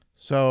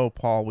So,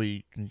 Paul,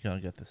 you gonna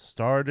get this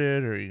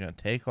started, or are you gonna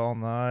take all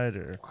night,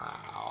 or?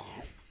 Wow.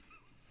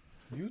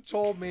 You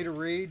told me to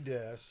read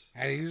this.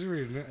 And he's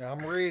reading it.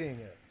 I'm reading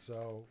it.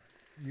 So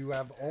you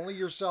have only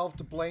yourself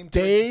to blame.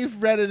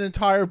 Dave read an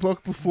entire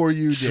book before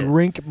you did.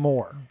 Drink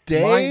more.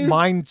 Dave?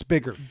 Mine's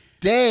bigger.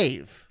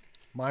 Dave.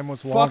 Mine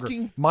was longer.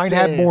 Fucking Mine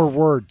had Dave. more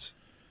words.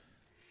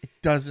 It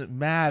doesn't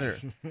matter.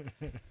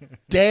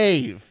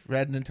 Dave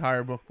read an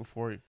entire book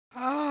before you.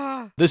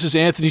 This is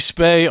Anthony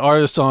Spey,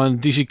 artist on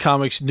DC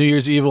Comics' New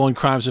Year's Evil and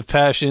Crimes of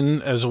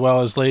Passion, as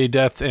well as Lady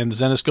Death and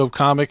Zenoscope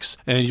Comics,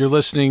 and you're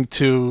listening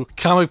to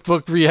Comic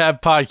Book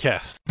Rehab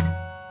Podcast.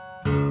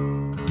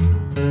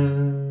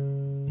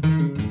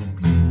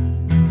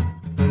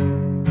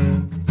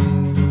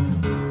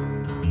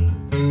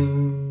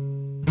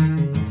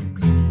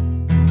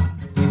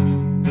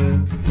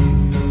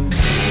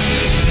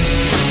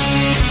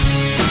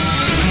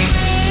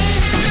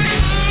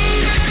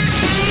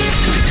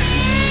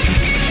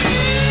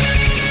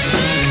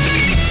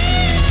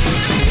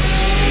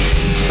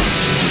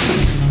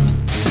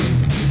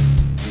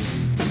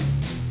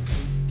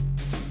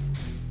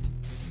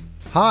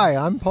 Hi,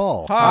 I'm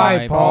Paul.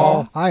 Hi,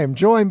 Paul. I am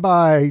joined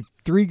by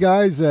three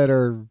guys that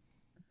are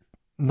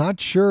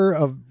not sure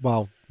of,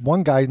 well,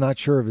 one guy's not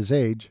sure of his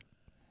age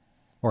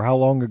or how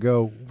long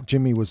ago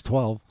Jimmy was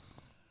 12.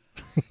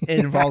 It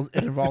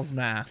involves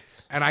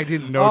maths. And I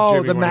didn't know Oh,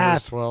 Jimmy the when he was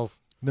math. 12.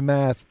 The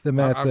math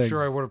I'm thing.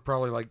 sure I would have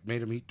probably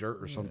made him eat dirt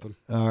or something.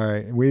 All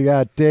right. We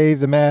got Dave,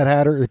 the Mad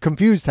Hatter, the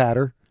Confused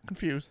Hatter,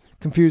 Confused.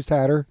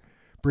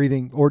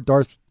 breathing, or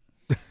Darth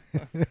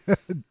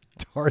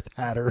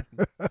Hatter.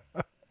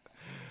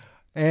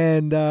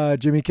 And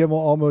Jimmy Kimmel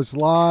Almost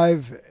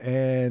Live,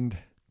 and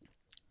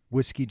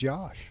Whiskey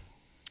Josh.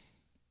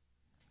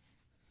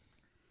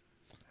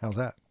 How's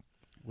that?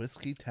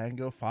 Whiskey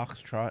Tango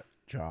Foxtrot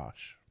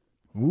Josh.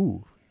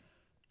 Ooh.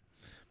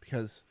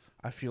 Because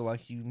I feel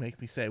like you make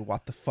me say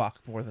 "what the fuck"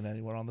 more than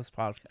anyone on this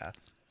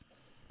podcast.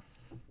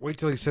 Wait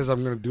till he says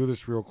I'm going to do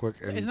this real quick.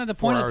 And Isn't that the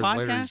 4 point of the hours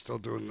later, podcast? he's still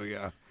doing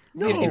the...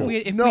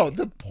 No,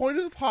 the point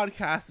of the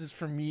podcast is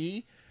for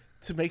me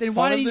to make Then fun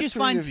why of don't you the just three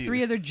find of yous.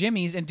 three other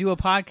Jimmys and do a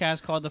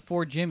podcast called The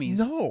Four Jimmys?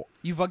 No.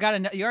 You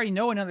already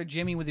know another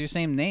Jimmy with your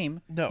same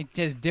name. No. It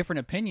has different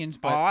opinions,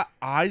 but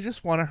I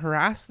just want to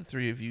harass the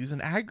three of yous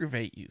and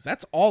aggravate yous.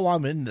 That's all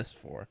I'm in this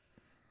for.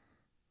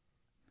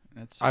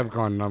 that's I've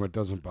gone numb. It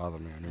doesn't bother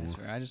me anymore. that's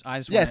fair. I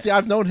just Yeah, wanna, see,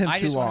 I've known him I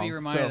too just want long. to be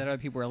reminded so- that other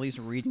people are at least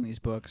reading these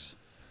books,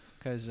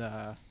 because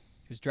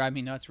it's driving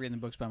me nuts reading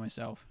the books by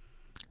myself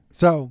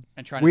So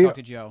and trying to talk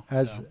to Joe.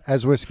 so.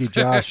 as Whiskey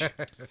Josh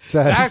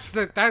says, That's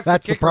the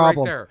kicker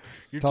problem. right there.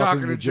 You're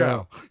talking to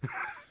Joe.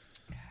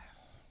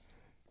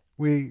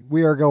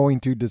 we are going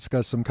to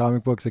discuss some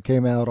comic books that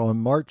came out on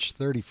March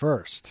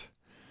 31st.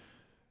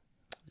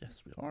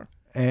 Yes, we are.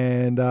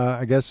 And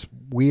I guess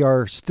we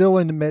are still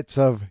in the midst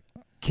of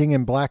King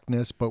in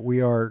Blackness, but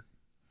we are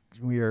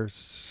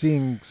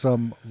seeing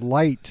some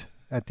light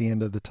at the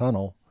end of the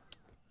tunnel.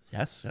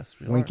 Yes,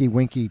 we Winky,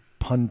 winky,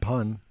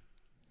 pun.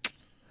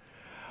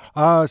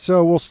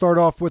 So we'll start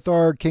off with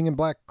our King in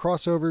Black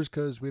crossovers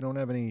because we don't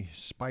have any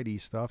Spidey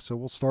stuff. So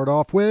we'll start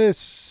off with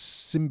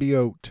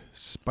Symbiote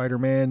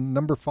Spider-Man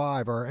number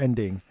 5, our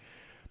ending,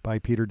 by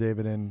Peter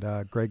David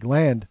and Greg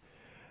Land.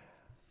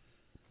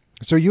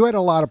 So you had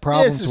a lot of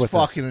problems This is with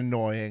fucking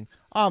annoying.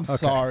 I'm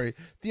sorry.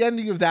 The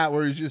ending of that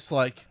where he's just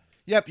like,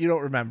 yep, you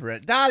don't remember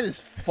it. That is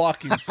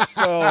fucking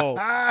so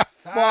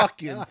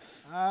fucking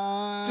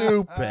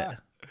stupid.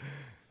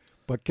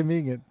 but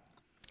convenient.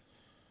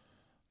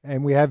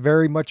 And we have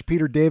very much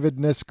Peter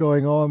David-ness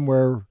going on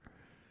where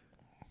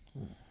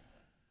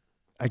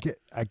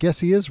I guess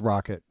he is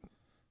Rocket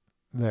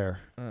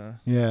there.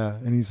 Yeah,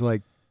 and he's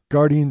like,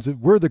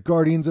 we're the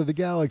Guardians of the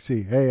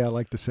Galaxy. Hey, I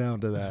like the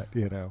sound of that,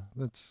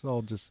 That's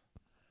all just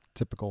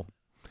typical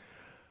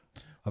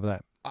of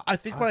that. I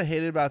think what I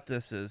hated about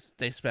this is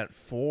they spent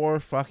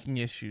 4 fucking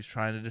issues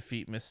trying to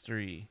defeat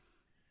Mr. E.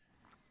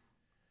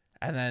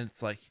 And then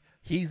it's like,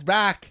 he's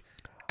back.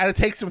 And it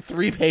takes him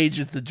 3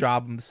 pages to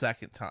job him the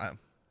second time.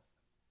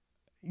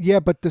 Yeah,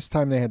 but this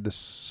time they had the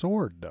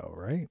sword, though,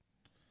 right?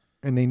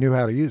 And they knew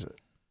how to use it.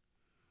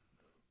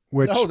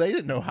 No, they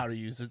didn't know how to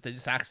use it. They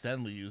just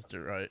accidentally used it,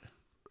 right?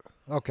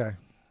 Okay.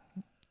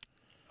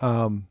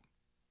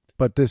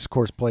 But this, of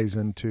course, plays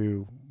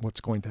into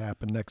what's going to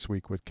happen next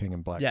week with King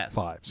in Black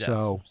 5. Yes.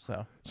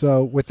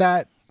 So with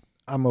that,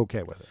 I'm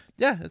okay with it.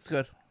 Yeah, it's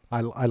good.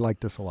 I like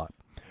this a lot.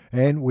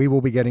 And we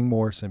will be getting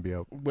more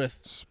symbiote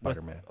With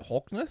Spider-Man. With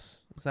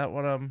Hulkness? Is that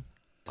what I'm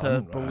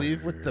to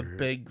believe with the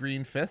big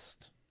green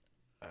fist?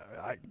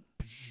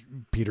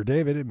 Peter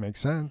David, it makes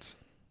sense.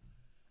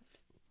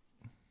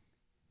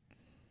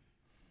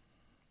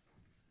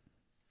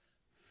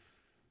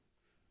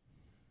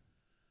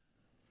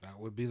 That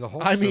would be the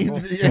Hulk. I mean,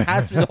 symbol. it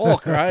has to be the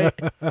Hulk,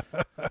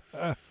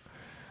 right?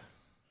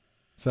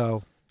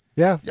 So,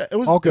 yeah, Yeah, it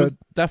was all it was good.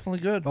 definitely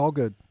good. All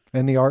good.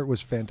 And the art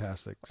was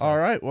fantastic. So. All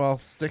right, well,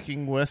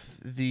 sticking with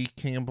the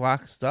King in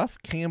Black stuff,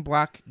 King in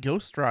Black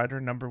Ghost Rider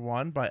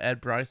 #1 by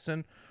Ed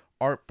Bryson,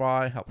 art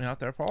by, help me out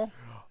there, Paul.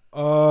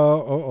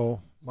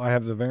 I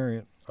have the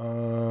variant.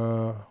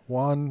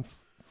 Juan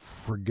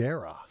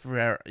Ferreira.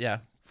 Ferreira, yeah.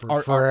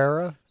 Art-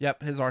 Ferreira.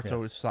 Yep, his art's Yeah.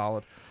 always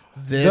solid.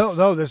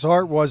 No, this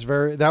art was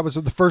that was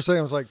the first thing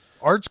I was like,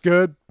 art's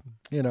good,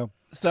 you know.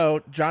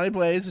 So Johnny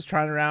Blaze is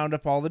trying to round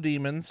up all the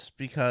demons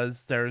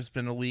because there's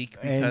been a leak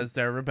because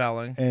they're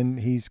rebelling.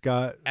 And he's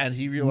got... And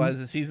he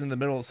realizes he's in the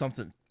middle of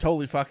something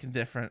totally fucking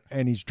different.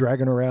 And he's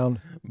dragging around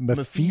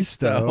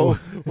Mephisto.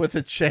 with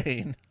a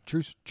chain.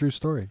 True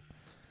story.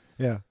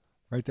 Yeah,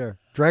 right there.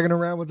 Dragging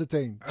around with the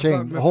chain. I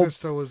thought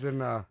Mephisto was in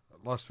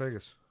Las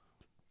Vegas.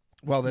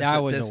 Well,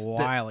 That was a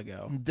while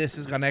ago. This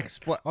is going to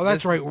explain. Oh,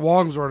 that's right.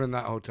 Wong's running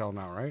that hotel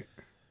now, right?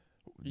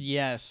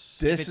 Yes.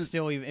 This if it's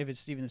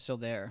is- even still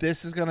there.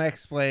 This is going to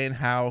explain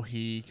how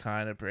he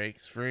kind of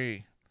breaks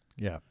free.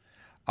 Yeah.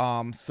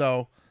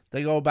 So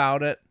they go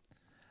about it.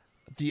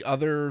 The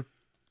other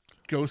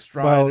Ghost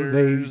Well,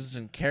 Riders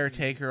and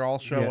Caretaker all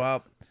show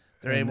up.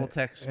 They're able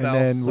to expel. And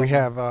then we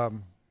some- have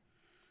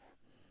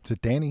is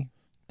it Danny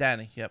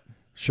Danny. Yep.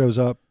 shows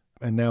up,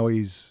 and now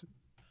he's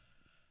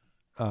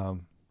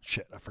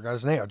shit. I forgot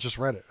his name. I just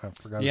read it. I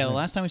forgot. His Yeah, the name.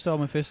 last time we saw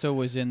Mephisto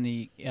was in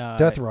the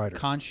Death Rider.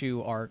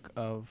 Khonshu arc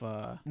of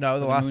No,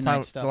 the Moon last Knight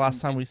time stuff the last in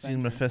time we seen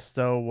Avengers.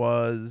 Mephisto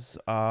was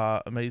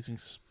Amazing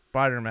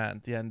Spider-Man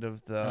at the end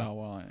of the Oh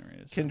well, I didn't read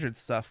it. Kindred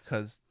stuff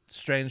because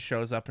Strange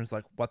shows up and is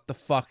like, "What the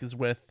fuck is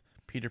with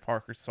Peter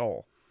Parker's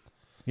soul?"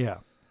 Yeah.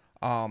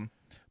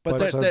 But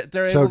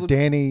they're so able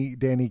to.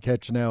 Danny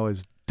Ketch now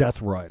is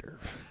Death Rider.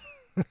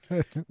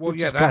 Well, Which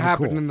yeah, is that kinda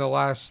happened cool. in the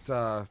last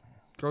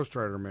Ghost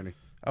Rider mini.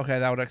 Okay,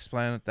 that would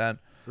explain it then.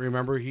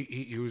 Remember,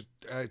 he was.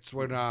 It's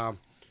when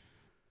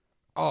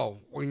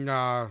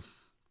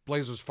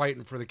Blaze was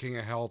fighting for the King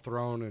of Hell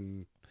throne,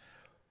 and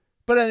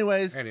But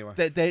anyways, Anyway.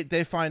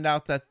 they find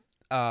out that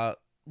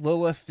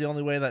Lilith, the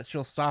only way that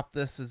she'll stop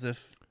this is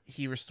if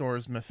he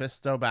restores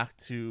Mephisto back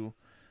to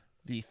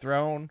the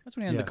throne. That's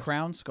when he had Yeah. the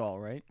crown skull,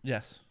 right?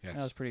 Yes. yes.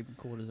 That was pretty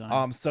cool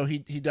design. So he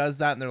does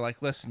that, and they're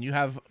like, "Listen, you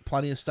have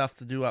plenty of stuff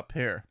to do up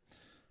here."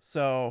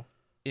 So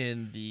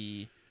in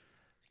the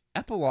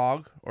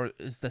epilogue, or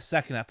is the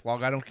second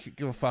epilogue, I don't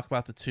give a fuck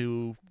about the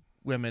two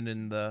women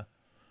in the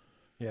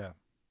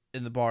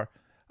bar.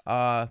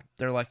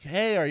 They're like,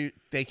 "Hey, are you?"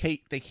 They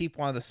keep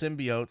one of the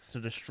symbiotes to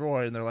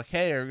destroy, and they're like,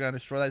 "Hey, are you gonna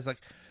destroy that?" He's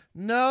like,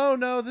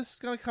 "No, this is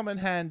gonna come in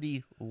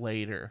handy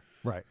later."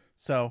 Right.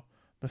 So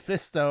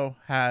Mephisto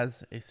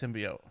has a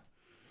symbiote,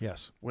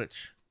 Yes.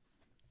 which,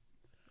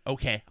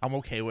 okay, I'm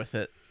okay with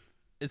it.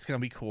 It's gonna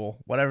be cool,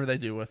 whatever they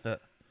do with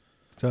it.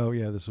 So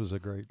yeah, this was a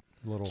great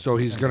little. So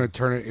he's gonna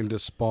turn it into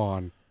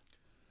Spawn.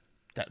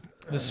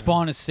 the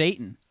spawn is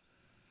Satan.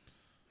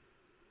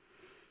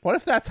 What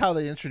if that's how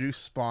they introduce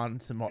Spawn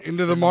to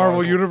Into the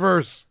Marvel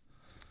universe.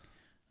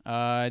 Do you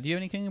have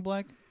any King of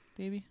Black,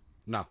 Davey?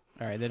 No.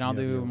 All right, then I'll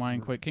Yeah, do yeah.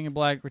 mine quick. King of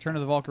Black, Return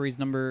of the Valkyries,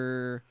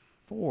 number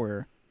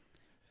 4.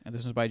 And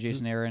this was by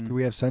Jason Aaron. Do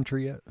we have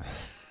Sentry yet?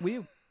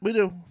 We We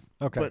do,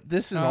 Okay. but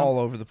this is Um, all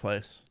over the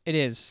place. It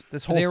is.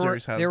 This whole there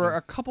series were, has There were been.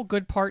 a couple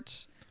good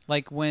parts,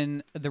 like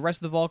when the rest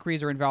of the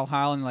Valkyries are in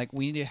Valhalla and like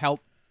we need to help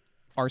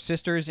our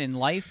sisters in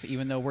life,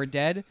 even though we're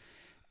dead.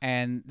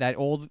 And that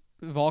old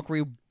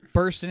Valkyrie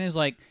bursts in and is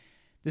like,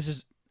 "This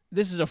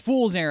is a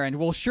fool's errand.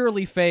 We'll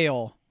surely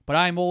fail, but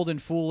I'm old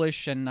and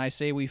foolish, and I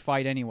say we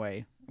fight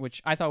anyway."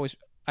 Which I thought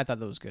that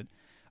was good.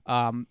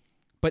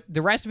 But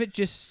the rest of it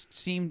just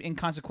seemed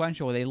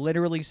inconsequential. They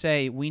literally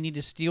say, "We need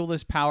to steal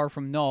this power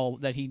from Null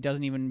that he's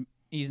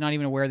not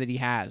even aware that he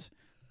has."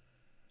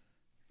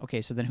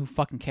 Okay, so then who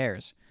fucking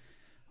cares?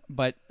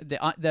 But the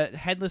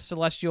headless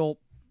celestial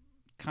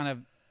kind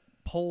of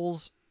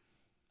pulls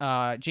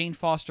Jane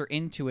Foster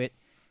into it,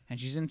 and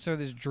she's in sort of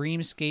this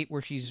dreamscape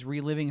where she's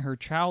reliving her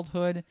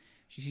childhood.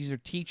 She sees her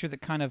teacher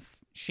that kind of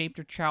shaped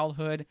her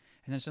childhood,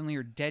 and then suddenly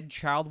her dead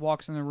child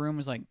walks in the room.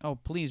 Is like, "Oh,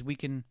 please, we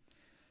can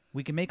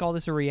make all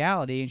this a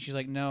reality." And she's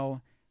like,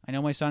 "No, I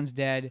know my son's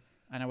dead,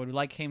 and I would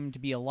like him to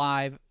be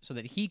alive so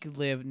that he could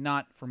live,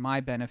 not for my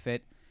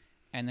benefit."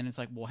 And then it's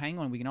like, "Well, hang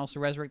on, we can also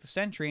resurrect the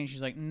Sentry." And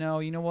she's like, "No,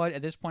 you know what?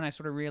 At this point, I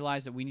sort of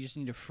realized that we just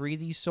need to free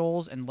these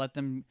souls and let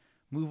them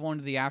move on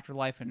to the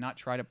afterlife and not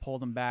try to pull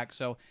them back."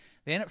 So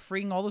they end up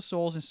freeing all the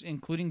souls,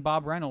 including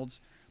Bob Reynolds.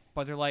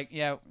 But they're like,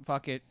 "Yeah,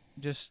 fuck it.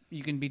 Just,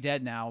 you can be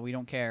dead now. We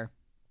don't care."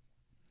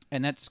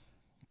 And that's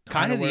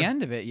kind of the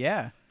end of it,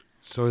 yeah.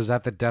 So is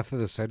that the death of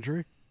the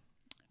century?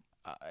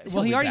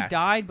 Well, he be already back.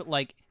 died, but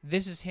like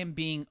this is him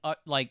being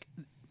like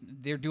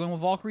they're doing what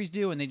Valkyries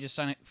do, and they just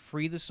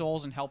free the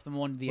souls and help them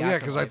on to the Well, yeah,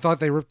 because I afterlife. thought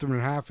they ripped him in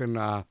half in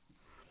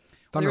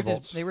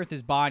Thunderbolts. They ripped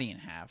his body in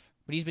half,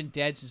 but he's been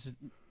dead since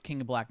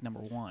King of Black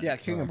 #1. Yeah,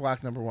 King of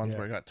Black #1's Yeah.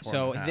 where he got torn.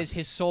 So in half.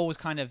 his soul was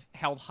kind of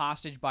held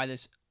hostage by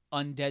this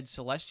undead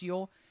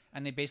celestial,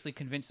 and they basically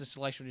convinced the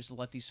celestial just to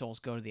let these souls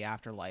go to the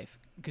afterlife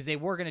because they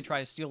were going to try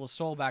to steal the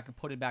soul back and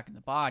put it back in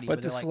the body. But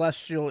the they're like,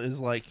 Celestial is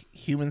like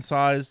human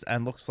sized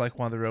and looks like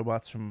one of the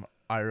robots from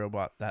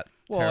iRobot. That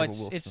well, terrible it's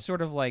Will Smith.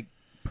 sort of like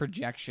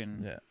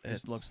projection. Yeah, It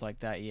it's- looks like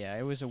that. Yeah,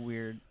 it was a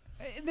weird.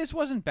 This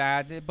wasn't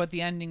bad, but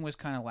the ending was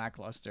kind of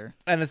lackluster.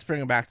 and it's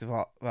bringing back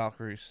the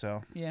Valkyries.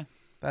 So Yeah.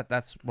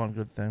 that's one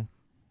good thing.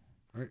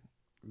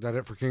 Is that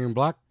it for King in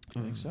Black? I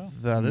think so.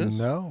 That is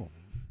No.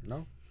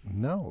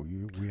 No,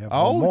 we have one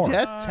Oh more.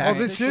 yeah, Oh,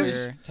 this technically.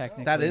 is-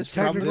 Technically. That is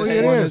from Technically this This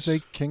it one one. is a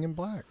King in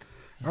Black.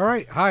 All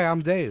right. Hi,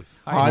 I'm Dave.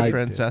 Hi, Night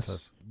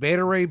Princess.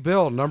 Beta Ray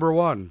Bill, number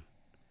 1.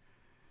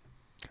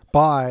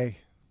 By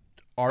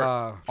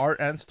Art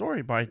and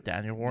story by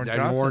Daniel Warren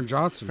Daniel Johnson. Warren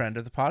Johnson. Friend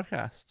of the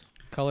podcast.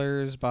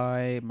 Colors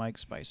by Mike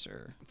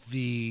Spicer.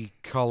 The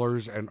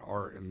colors and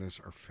art in this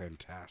are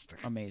fantastic.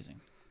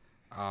 Amazing.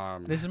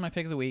 This is my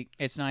pick of the week.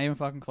 It's not even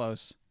fucking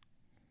close.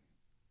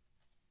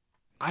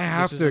 I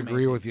have was to agree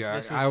amazing. with you.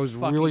 This I was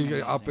was really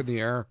fucking up amazing. in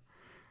the air.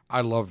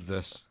 I loved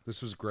this.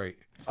 This was great.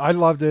 I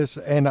love this,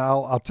 and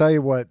I'll tell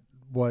you what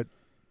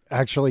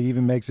actually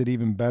even makes it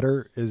even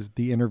better is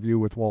the interview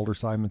with Walter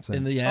Simonson.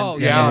 In the end, Oh,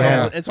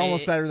 yeah. it's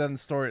almost better than the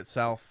story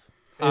itself.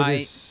 It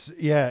is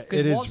it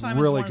Because is Walt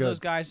Simon's really one of good. those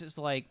guys that's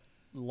like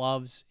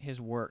loves his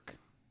work,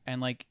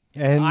 and like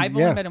And, I've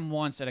yeah. only met him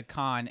once at a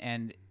con,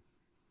 and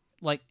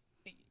like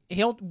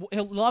he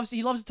loves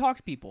to talk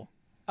to people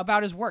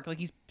about his work. Like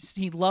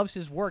he loves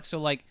his work, so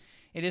like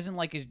it isn't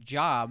like his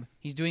job.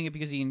 He's doing it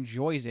because he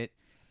enjoys it,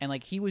 and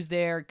like he was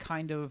there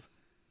kind of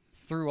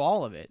through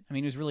all of it. I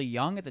mean, he was really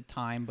young at the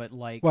time, but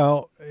like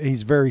Well,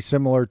 he's very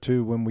similar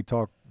to when we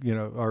talk,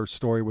 our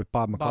story with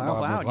Bob Bob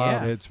McLeod. McLeod,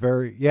 yeah. It's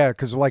very,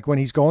 because like when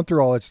he's going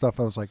through all that stuff,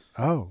 I was like,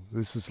 oh,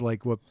 this is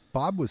like what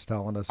Bob was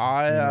telling us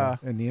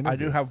in the interview. I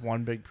do have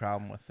one big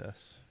problem with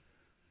this.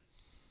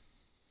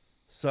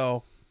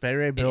 So Bay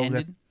Ray it Bill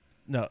ended.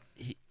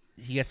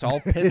 he gets all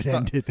pissed off.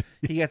 ended.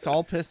 He gets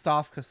all pissed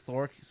off because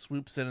Thor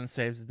swoops in and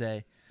saves the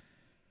day.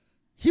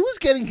 He was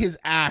getting his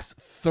ass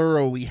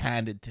thoroughly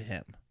handed to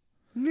him.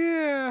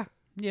 Yeah.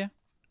 Yeah,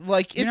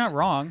 Like you're it's not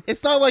wrong.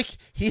 It's not like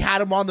he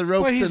had him on the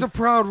ropes. But he's a and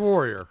proud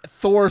warrior.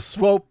 Thor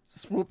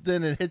swooped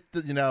in and hit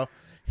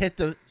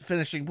the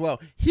finishing blow.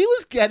 He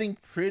was getting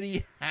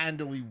pretty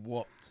handily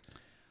whooped.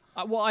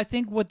 Well, I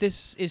think what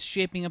this is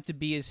shaping up to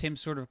be is him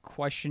sort of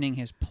questioning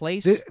his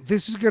place.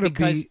 This is going to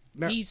because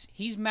be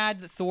he's mad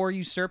that Thor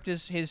usurped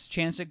his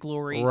chance at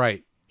glory.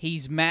 right.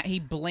 He's mad. He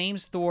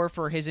blames Thor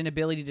for his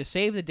inability to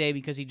save the day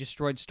because he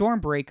destroyed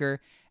Stormbreaker,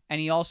 and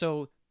he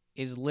also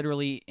is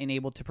literally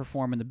unable to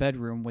perform in the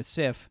bedroom with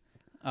Sif.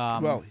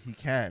 Well, he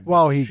can.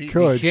 Well, he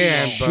could. he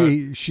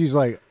can, she's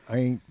like, I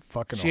ain't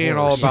fucking. She a ain't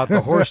all horse. about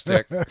the horse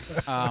dick.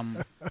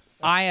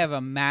 I have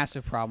a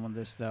massive problem with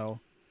this though.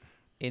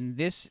 In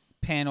this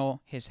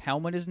panel, his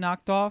helmet is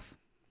knocked off,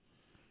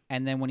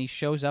 and then when he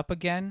shows up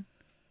again,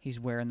 he's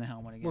wearing the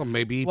helmet again. Well,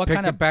 maybe he what picked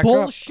kind it of back up.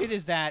 bullshit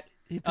is that?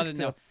 He picked Other it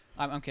than up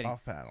I'm kidding.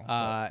 off panel.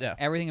 but yeah.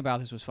 Everything about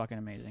this was fucking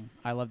amazing.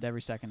 I loved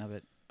every second of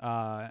it.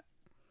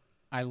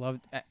 I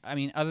loved. I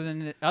mean, other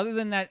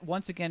than that,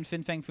 once again,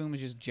 Fin Fang Foom was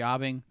just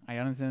jobbing. I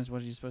don't understand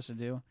what he's supposed to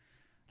do.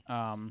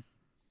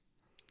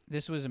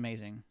 This was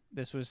amazing.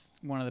 This was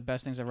one of the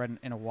best things I've read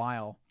in a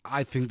while.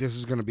 I think this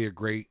is going to be a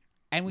great.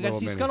 And we got to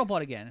see Little mini.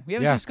 Scuttlebutt again. We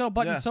haven't Yeah. seen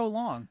Scuttlebutt Yeah. in so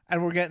long.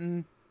 And we're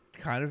getting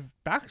kind of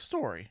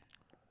backstory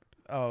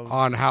of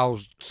On how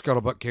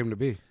Scuttlebutt came to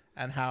be.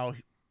 and how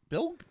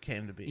Bill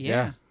came to be.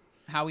 Yeah.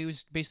 How he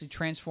was basically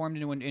transformed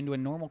into a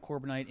normal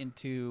Corbinite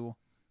into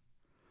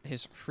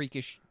his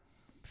freakish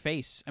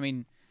face. I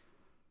mean,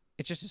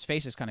 it's just his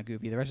face is kind of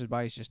goofy. The rest of his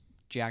body's just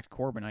jacked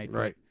Corbinite.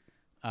 Right.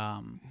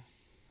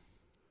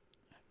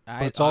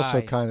 But it's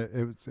also kind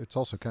of it's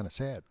also kind of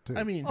sad too.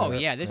 I mean, Oh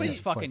yeah, this but is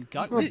you- fucking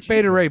gut Well, wrenching.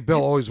 Beta Ray Bill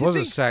you- always you was a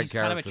think sad he's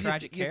kind of a character.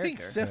 tragic you think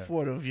character. Sif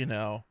would have,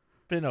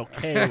 been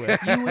okay with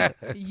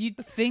it. You'd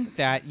think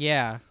that,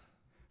 yeah.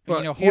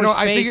 But, Horse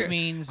I face think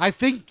means. I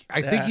think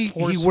Yeah. he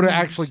Horse would have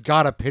moves. actually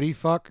got a pity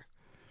fuck,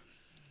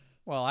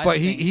 well, I but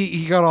think,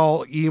 he got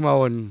all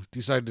emo and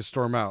decided to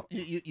storm out.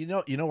 You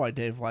know why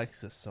Dave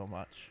likes this so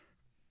much.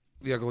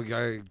 The ugly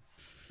guy.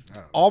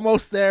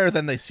 Almost there,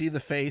 then they see the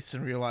face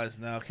and realize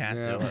no, can't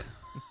Yeah. do it.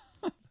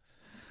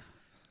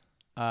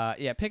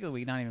 yeah, pick of the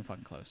week, not even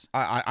fucking close.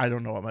 I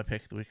don't know what my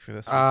pick of the week for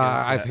this week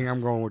I is. think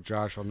I'm going with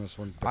Josh on this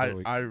one.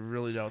 I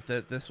really don't.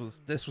 This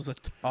was a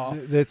tough.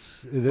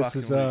 this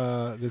is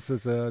fucking this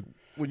is a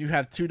When you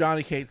have two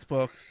Donny Cates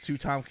books, two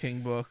Tom King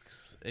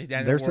books, a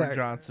Daniel There's Warren that-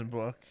 Johnson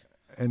book.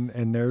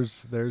 and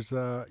there's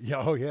because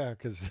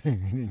you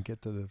didn't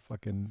get to the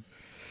fucking.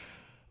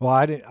 Well,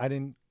 I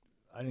didn't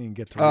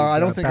get to. I read,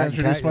 don't think I Pat and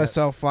introduced Cat yet.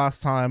 myself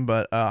last time,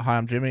 but hi,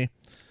 I'm Jimmy.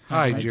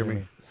 Hi, Hi,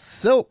 Jimmy.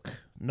 Silk,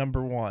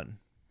 #1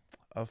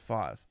 of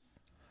 5.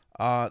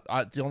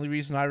 The only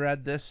reason I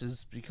read this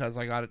is because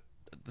I got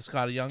the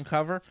Scotty Young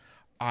cover.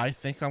 I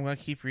think I'm going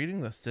to keep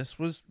reading this. This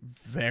was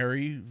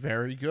very,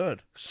 very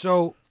good.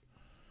 So,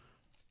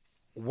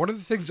 one of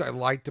the things I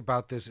liked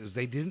about this is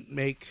they didn't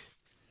make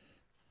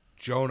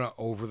Jonah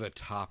over the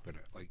top in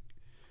it. Like,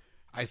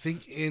 I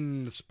think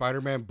in the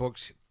Spider-Man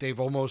books, they've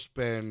almost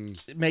been.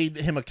 It made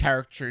him a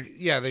character.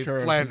 Yeah, they sure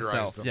of flanderized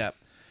himself. him. Yeah,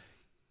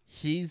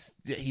 he's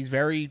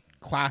very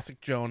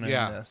classic Jonah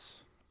Yeah. in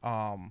this.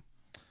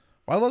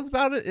 What I love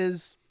about it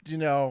is,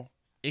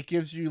 it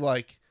gives you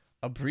like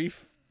a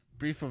brief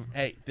of,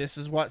 hey, this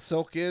is what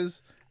Silk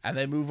is, and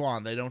they move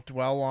on. They don't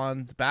dwell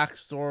on the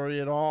backstory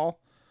at all.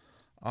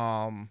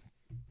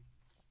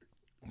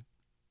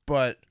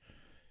 But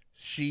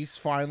she's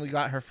finally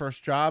got her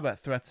first job at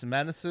Threats and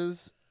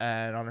Menaces,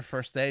 and on her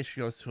first day, she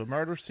goes to a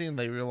murder scene.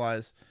 They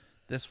realize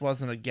this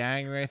wasn't a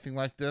gang or anything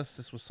like this.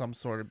 This was some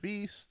sort of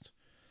beast.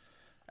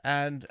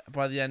 And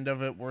by the end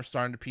of it, we're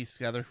starting to piece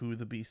together who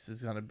the beast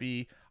is going to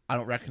be. I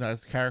don't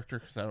recognize the character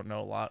because I don't know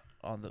a lot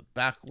on the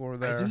back lore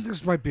there. I think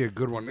this might be a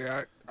good one,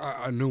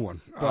 a new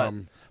one.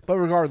 But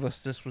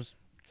regardless, this was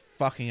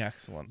fucking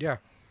excellent. Yeah,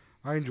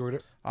 I enjoyed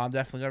it. I'm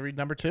definitely going to read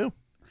number 2.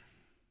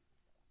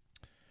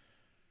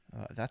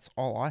 That's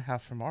all I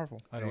have for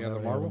Marvel. I don't Any know other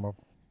any Marvel?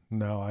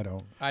 No, I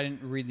don't. I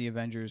didn't read the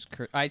Avengers.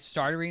 I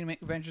started reading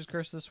Avengers: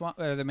 Curse of the Swamp,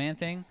 the Man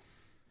Thing,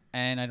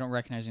 and I don't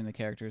recognize any of the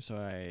characters, so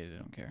I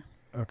don't care.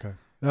 Okay.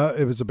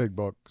 It was a big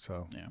book,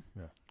 so.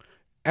 Yeah.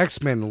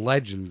 X-Men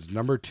Legends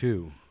number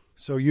 2.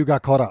 So you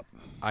got caught up.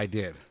 I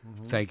did.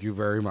 Thank you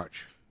very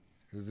much.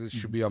 This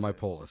should be on my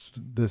pull list.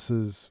 This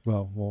is,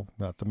 well,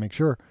 not to make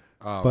sure,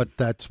 Um, but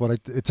that's what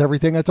it's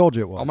everything I told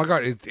you it was. Oh my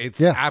god, it's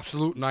Yeah.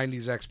 absolute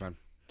 90s X-Men.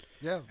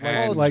 Yeah.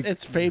 And- Well,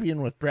 it's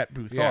Fabian with Brett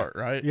Booth Yeah. art,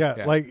 right? Yeah,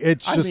 Yeah. like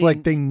it's I just mean-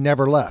 like they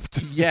never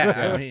left.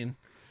 Yeah, I mean,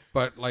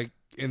 But like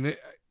in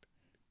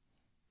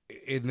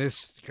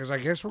this, because I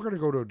guess we're gonna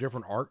go to a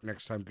different arc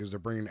next time because they're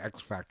bringing X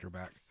Factor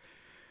back.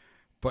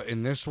 But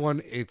in this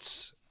one,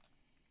 it's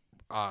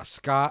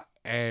Scott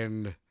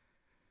and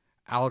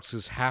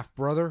Alex's half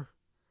brother,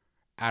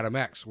 Adam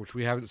X, which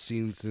we haven't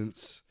seen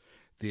since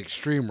the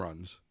Extreme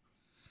runs,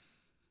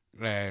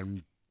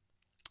 and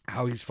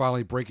how he's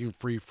finally breaking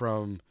free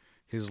from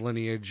his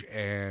lineage,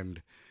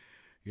 and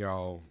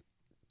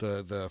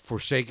the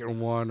Forsaken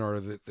One, or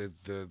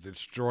the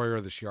Destroyer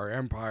of the Shi'ar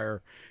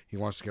Empire. He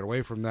wants to get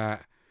away from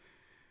that,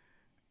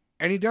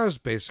 and he does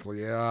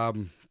basically.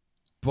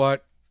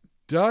 But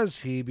does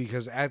he?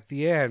 Because at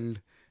the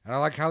end, and I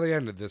like how they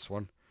ended this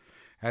one.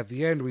 At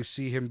the end, we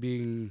see him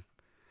being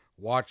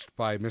watched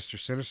by Mr.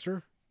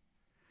 Sinister,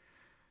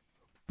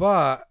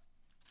 but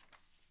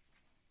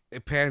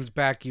it pans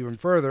back even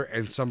further,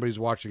 and somebody's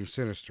watching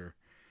Sinister,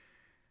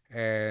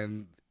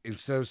 and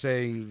instead of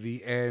saying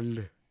the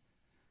end,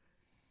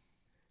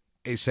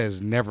 it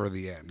says never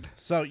the end.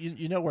 so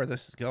you know where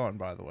this is going,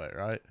 by the way,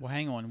 right? Well,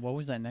 hang on. What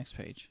was that next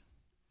page?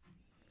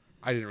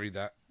 I didn't read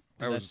that.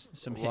 That was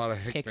That's some a lot of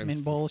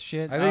Hickman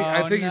bullshit.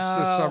 I think it's the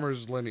no.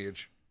 Summers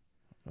lineage.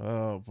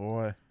 Oh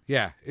boy,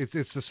 Yeah,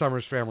 it's the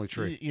Summers family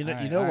tree. you know All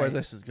right, where all right.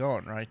 this is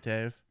going, right,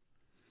 Dave?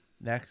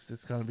 Next,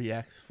 it's going to be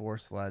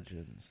X-Force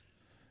Legends,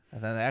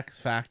 and then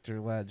X-Factor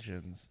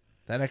Legends,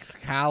 then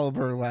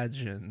Excalibur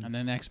Legends, And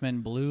then X-Men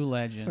Blue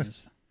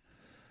Legends.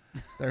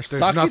 They're There's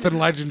sucking, nothing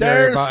legendary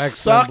they're about X-Men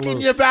sucking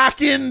Blue. you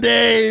back in,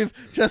 Dave,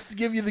 just to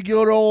give you the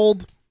good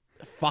old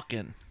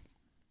fucking.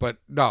 But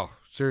no,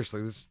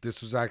 seriously,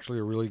 this was actually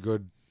a really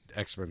good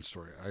X-Men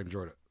story. I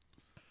enjoyed it.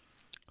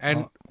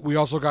 And we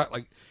also got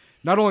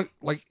not only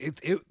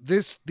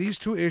these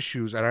 2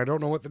 issues, and I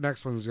don't know what the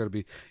next one is going to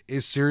be,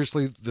 is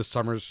seriously the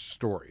Summers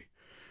story.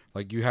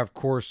 Like you have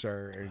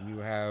Corsair and you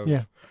have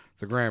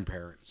the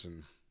grandparents,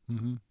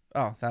 and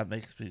Oh, that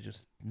makes me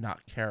just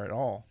not care at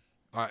all.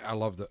 I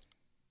loved it.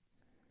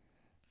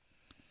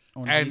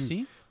 On And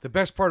DC? the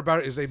best part about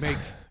it is they make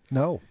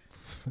No.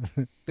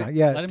 Not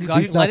yet. Let him He's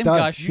gush- not let him done.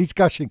 gush. He's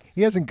gushing.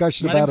 He hasn't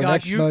gushed Let him about an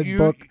gush. X-Men You-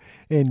 book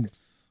in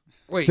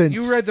Wait, since.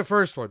 you read the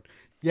first one.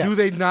 Yes. Do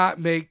they not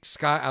make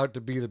Scott out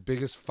to be the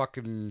biggest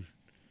fucking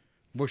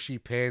mushy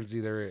pansy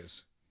there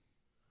is?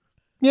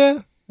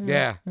 Yeah.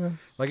 Yeah.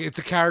 Like it's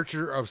a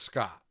character of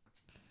Scott.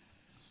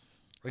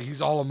 Like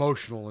he's all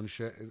emotional and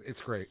shit.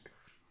 It's great.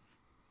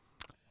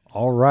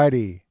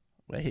 Alrighty.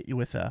 I hit you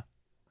with a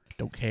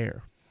don't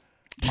care.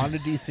 On to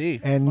DC.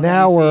 And On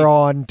now DC. we're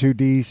on to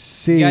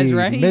DC. You guys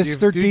ready?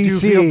 Mr. Do DC. you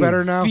feel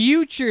better now?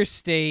 Future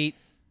State,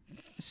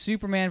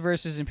 Superman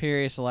versus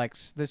Imperious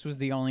Lex. This was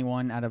the only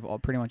one out of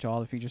pretty much all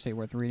the Future State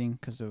worth reading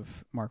because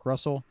of Mark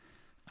Russell.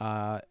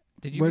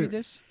 Did you What- read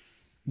this?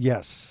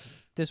 Yes.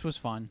 This was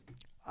fun.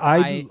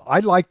 I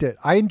liked it.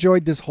 I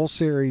enjoyed this whole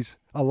series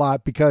a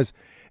lot because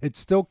it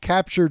still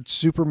captured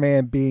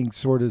Superman being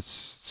sort of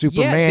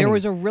Superman. Yeah, there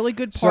was a really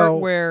good part So-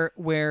 where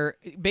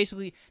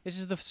basically this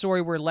is the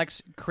story where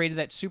Lex created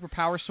that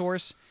superpower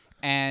source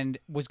and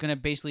was going to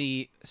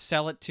basically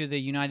sell it to the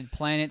United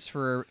Planets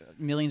for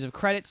millions of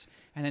credits,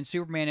 and then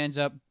Superman ends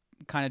up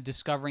kind of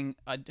discovering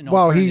an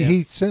well, he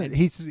alternative.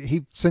 he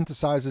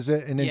synthesizes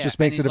it and it Yeah, just and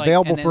makes it he's like-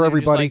 available and then for they're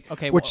just everybody, like,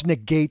 okay, which well-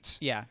 negates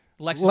Yeah,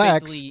 Lex, Lex-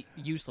 is basically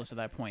useless at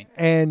that point.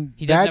 and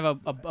He that,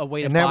 doesn't have a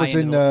way to and buy that was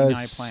into in the the United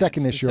Planets,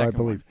 second the issue, I second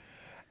one. believe.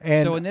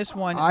 And So in this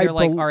one, I they're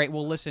like, bel- all right,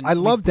 well, listen. I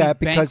love that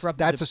because bankrupt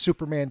that's the- a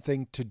Superman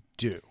thing to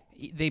do.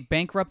 they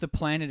bankrupt the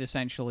planet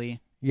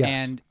essentially.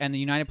 Yes. And the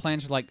United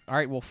Planets are like, all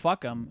right, well,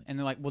 fuck them. And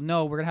they're like, well,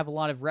 no, we're gonna have a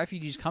lot of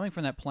refugees coming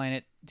from that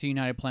planet to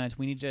United Planets.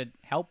 We need to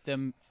help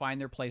them find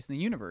their place in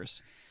the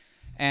universe.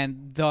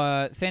 And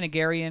the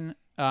Thanagarian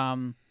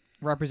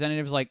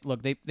representatives like,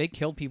 look, they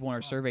killed people on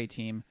our survey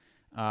team.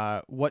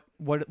 Why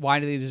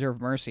do they deserve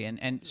mercy?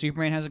 And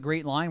Superman has a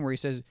great line where he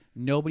says,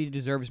 nobody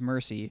deserves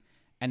mercy,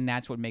 and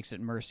that's what makes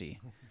it mercy.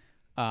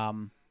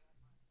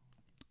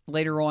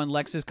 Later on,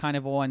 Lex is kind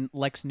of on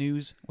Lex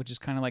News, which is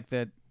kind of like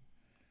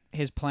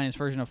his planet's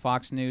version of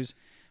Fox News,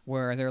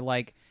 where they're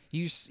like,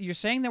 you're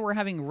saying that we're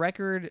having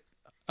record,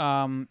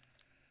 what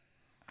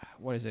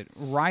is it,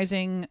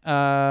 rising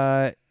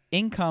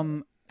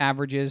income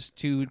averages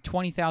to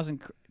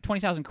 20,000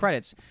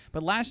 credits,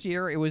 but last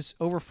year it was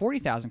over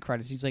 40,000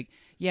 credits. He's like,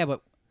 yeah,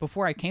 but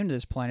before I came to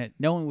this planet,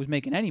 no one was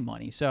making any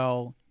money,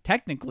 so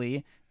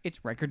technically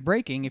it's record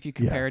breaking if you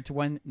compare it to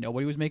when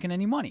nobody was making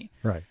any money.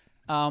 Right.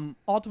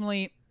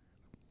 Ultimately,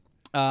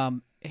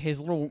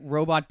 his little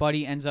robot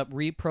buddy ends up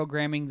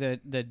reprogramming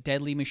the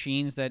deadly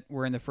machines that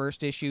were in the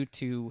first issue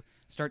to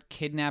start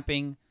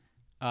kidnapping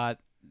the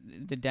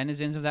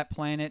denizens of that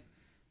planet,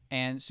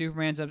 and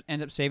Superman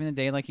ends up saving the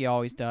day like he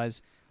always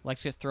does.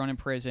 Lex gets thrown in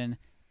prison,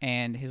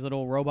 and his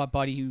little robot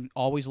buddy, who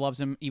always loves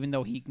him, even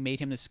though he made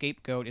him the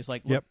scapegoat, is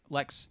like, look,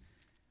 Lex,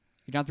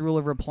 you're not the ruler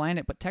of a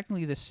planet, but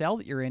technically the cell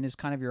that you're in is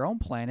kind of your own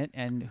planet,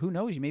 and who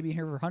knows, you may be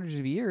here for hundreds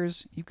of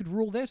years. You could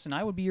rule this, and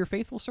I would be your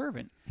faithful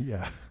servant.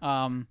 Yeah.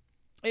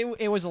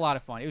 It was a lot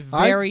of fun. It was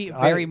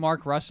very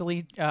Mark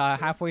Russell-y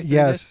halfway through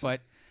this,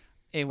 but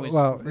it was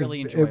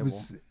really enjoyable.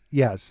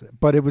 Yes,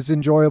 but it was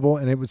enjoyable,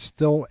 and it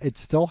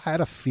still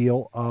had a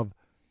feel of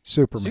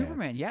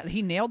Superman. Yeah,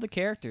 he nailed the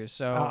characters.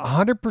 So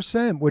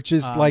 100%, which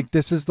is like,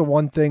 this is the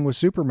one thing with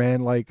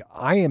Superman, like,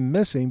 I am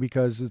missing,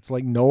 because it's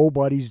like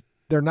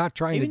they're not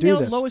trying to do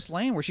this. Lois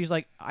Lane, where she's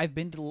like, I've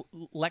been to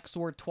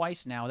Lexor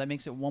twice now. That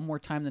makes it one more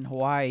time than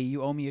Hawaii.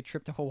 You owe me a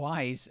trip to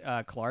Hawaii,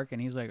 Clark.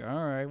 And he's like,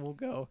 all right, we'll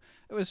go.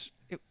 It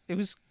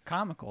was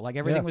comical. Like,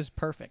 everything was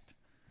perfect.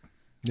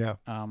 Yeah.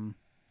 And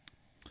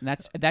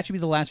that should be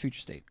the last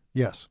Future State.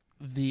 Yes.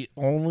 The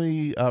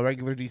only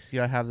regular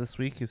DC I have this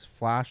week is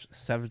Flash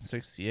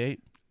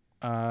 768.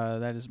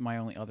 That is my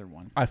only other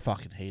one. I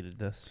fucking hated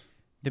this.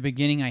 The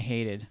beginning I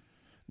hated.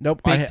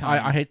 Nope,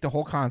 I hate the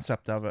whole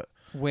concept of it.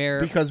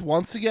 Because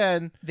once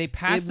again, they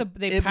passed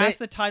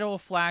the title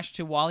of Flash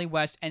to Wally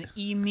West, and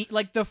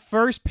like the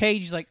first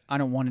page, he's like, I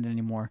don't want it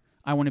anymore.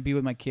 I want to be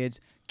with my kids.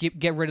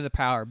 Get rid of the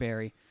power,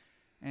 Barry.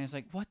 And it's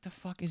like, what the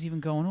fuck is even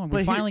going on?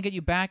 We finally get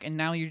you back, and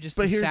now you're just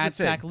a sad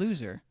sack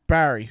loser.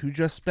 Barry, who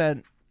just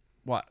spent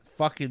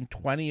fucking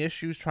 20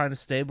 issues trying to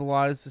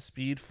stabilize the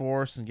Speed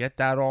Force and get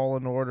that all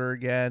in order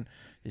again.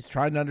 He's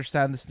trying to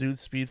understand this new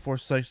Speed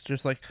Force. So it's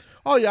just like,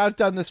 oh yeah, I've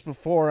done this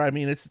before. I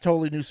mean, it's a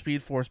totally new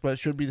Speed Force, but it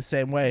should be the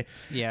same way.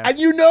 Yeah. And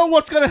you know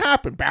what's going to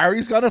happen.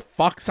 Barry's going to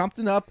fuck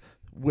something up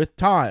with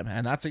time.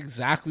 And that's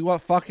exactly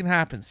what fucking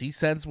happens. He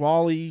sends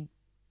Wally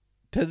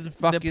to the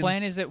fucking... The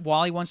plan is that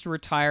Wally wants to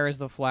retire as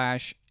the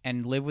Flash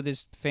and live with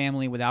his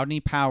family without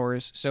any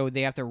powers, so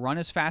they have to run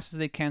as fast as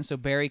they can so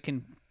Barry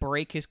can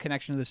break his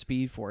connection to the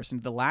Speed Force. And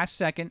at the last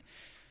second,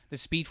 the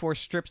Speed Force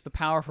strips the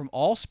power from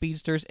all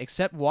speedsters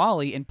except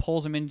Wally and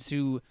pulls him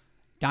into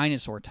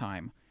dinosaur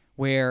time,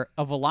 where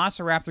a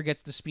Velociraptor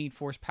gets the Speed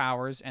Force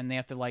powers and they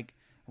have to like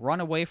run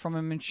away from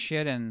him and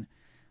shit, and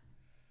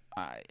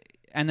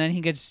then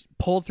he gets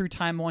pulled through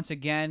time once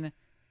again,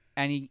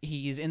 and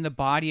he's in the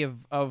body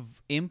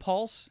of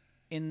Impulse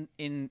in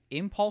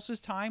Impulse's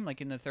time,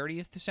 like in the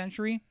 30th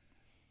century.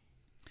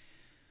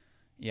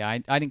 Yeah,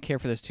 I didn't care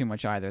for this too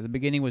much either. The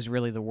beginning was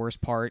really the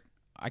worst part.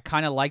 I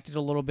kind of liked it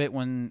a little bit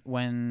when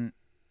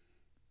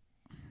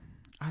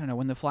I don't know,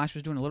 when the Flash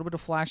was doing a little bit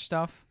of Flash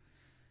stuff,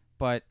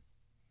 but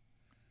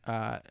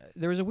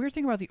there was a weird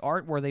thing about the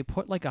art where they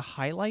put like a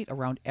highlight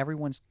around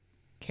everyone's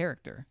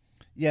character.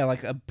 Yeah,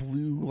 like a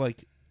blue,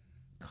 like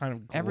kind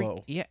of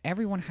glow.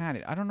 Everyone had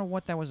it. I don't know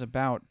what that was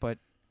about, but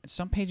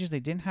some pages they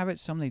didn't have it,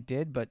 some they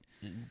did, but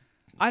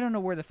I don't know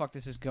where the fuck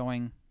this is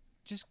going.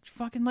 Just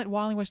fucking let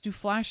Wally West do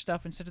Flash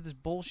stuff instead of this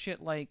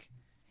bullshit. Like,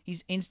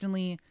 he's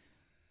instantly,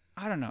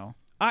 I don't know.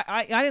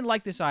 I didn't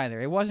like this either.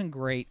 It wasn't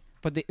great,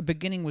 but the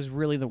beginning was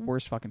really the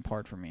worst fucking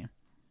part for me.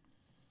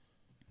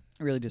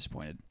 Really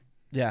disappointed.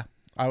 Yeah,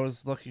 I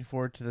was looking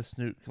forward to this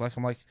new. Like,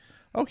 I'm like,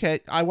 okay,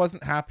 I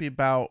wasn't happy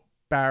about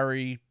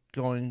Barry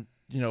going,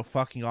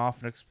 fucking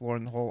off and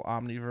exploring the whole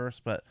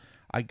Omniverse, but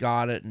I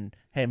got it, and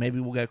hey, maybe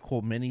we'll get a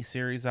cool mini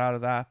series out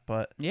of that.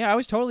 But yeah, I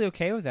was totally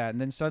okay with that,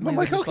 and then suddenly I'm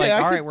like, just okay,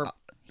 all right,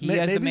 he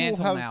has the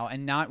mantle we'll now,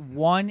 and not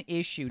one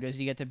issue does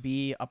he get to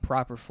be a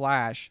proper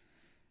Flash.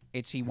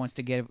 It's he wants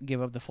to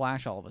give up the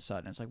Flash all of a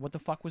sudden. It's like, what the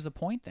fuck was the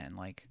point then?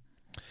 Like,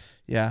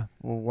 yeah,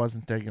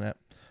 wasn't digging it.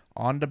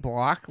 On to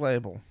Black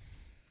Label.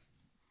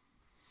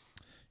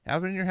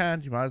 Have it in your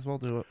hand. You might as well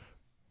do it.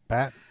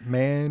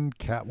 Batman,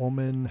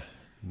 Catwoman,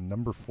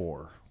 number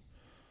 4.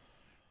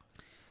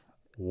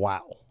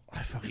 Wow. I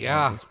fucking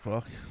love this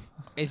book.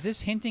 Is this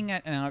hinting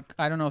at, and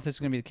I don't know if this is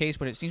going to be the case,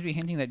 but it seems to be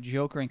hinting that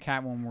Joker and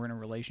Catwoman were in a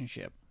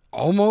relationship.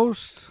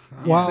 Almost.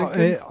 Well,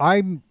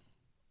 I'm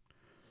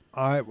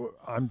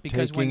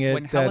because taking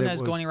when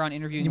Helena's going around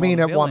interviewing, you mean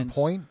all at the villains,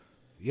 one point?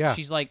 Yeah.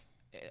 She's like,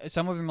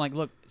 some of them like,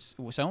 look,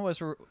 some of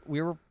us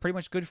we were pretty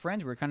much good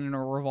friends. We were kind of in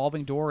a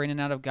revolving door in and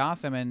out of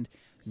Gotham, and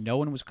no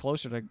one was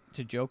closer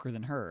to Joker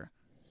than her.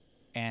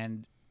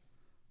 And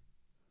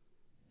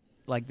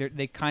like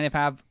they kind of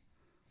have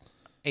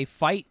a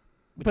fight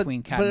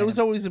between Catwoman. But it was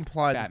always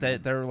implied Batman.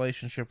 that their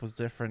relationship was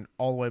different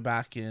all the way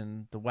back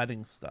in the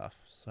wedding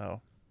stuff.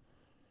 So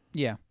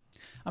yeah,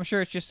 I'm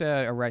sure it's just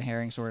a red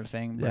herring sort of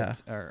thing.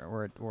 But Yeah.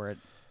 or it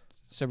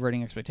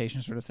subverting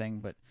expectations sort of thing.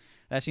 But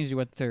that seems to be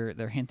what they're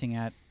hinting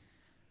at.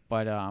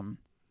 But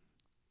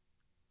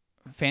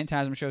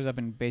Phantasm shows up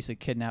and basically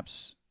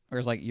kidnaps, or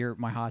is like, "You're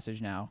my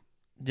hostage now."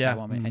 Yeah.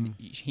 Woman, and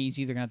he's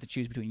either gonna have to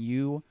choose between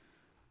you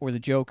or the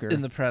Joker.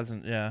 In the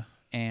present, yeah.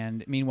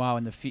 And meanwhile,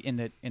 in the future,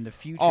 In the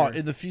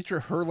future,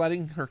 her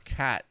letting her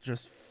cat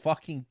just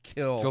fucking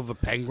Kill the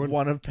penguin.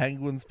 one of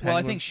Penguin's. well,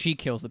 I think she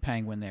kills the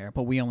penguin there,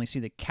 but we only see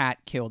the cat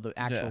kill the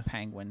actual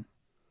penguin,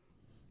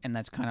 and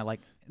that's kind of like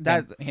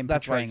him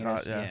that's what I portraying it got,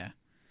 as, yeah.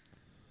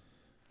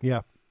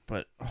 Yeah.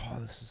 But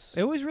this is.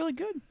 It was really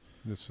good.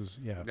 This is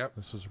Yep.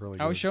 This is really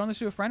I was good. showing this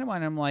to a friend of mine.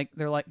 And I'm like,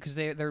 they're like, because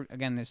they're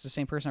again, it's the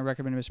same person I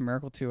recommended Miss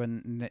Miracle to,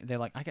 and they're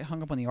like, I get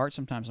hung up on the art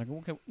sometimes. Like,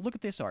 okay, look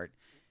at this art.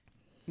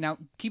 Now,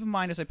 keep in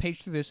mind, as I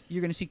page through this,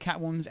 you're going to see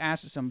Catwoman's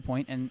ass at some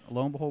point, and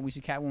lo and behold, we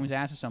see Catwoman's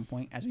ass at some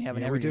point, as we have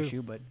in Yeah, every we do.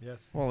 issue. But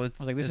Yes. Well, it's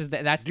I was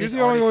like, that's You're this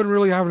the only artist. one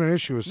really having an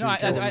issue with No, I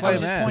Superman. was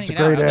just Clayman. pointing It's a it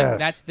out. I was great like, ass.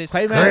 that's this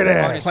Great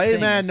Clayman. artist's thing.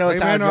 Clayman knows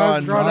how Clayman to draw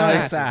knows draw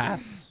nice asses.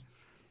 ass.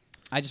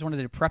 I just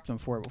wanted to prep them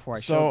for it before I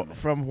So, showed them.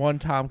 from one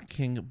Tom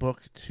King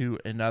book to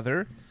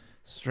another,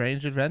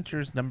 Strange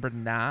Adventures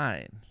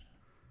 #9.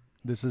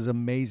 This is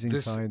amazing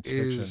This science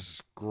is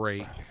fiction.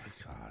 great. Oh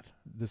my god.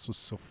 This was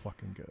so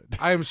fucking good.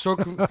 I am so.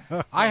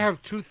 I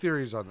have two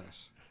theories on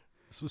this.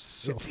 This was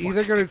so. It's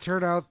either going to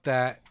turn out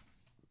that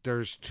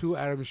there's two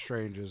Adam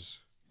Stranges,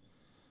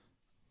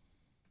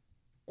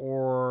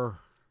 or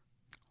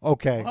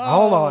Okay,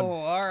 hold on.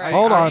 All right,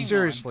 Hold on. hang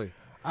Seriously,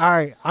 All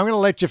right, I'm gonna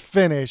let you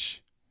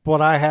finish,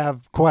 but I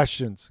have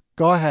questions.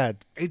 Go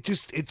ahead. it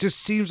just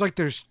seems like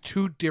there's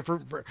two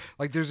different.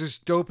 Like there's this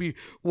dopey.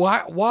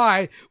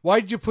 Why'd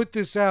you put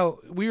this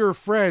out? We were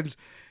friends,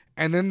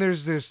 and then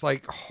there's this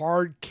like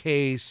hard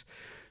case,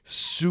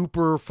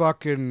 super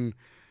fucking.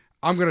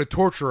 I'm gonna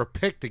torture a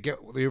pig to get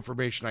the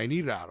information I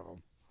need out of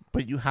him.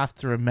 But you have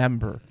to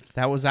remember,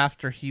 that was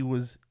after he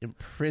was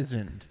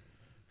imprisoned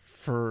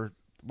for,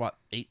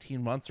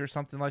 18 months or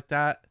something like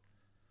that?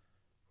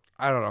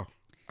 I don't know.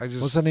 I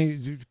just Wasn't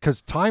he?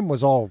 Because time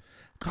was all.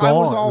 Time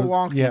was gone. all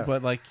wonky, Yeah.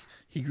 but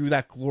he grew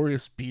that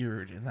glorious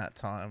beard in that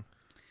time.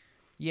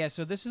 Yeah,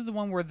 so this is the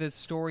one where the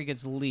story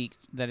gets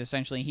leaked that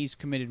essentially he's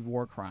committed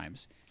war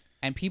crimes.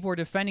 And people are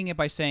defending it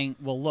by saying,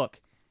 well,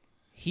 look,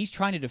 he's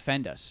trying to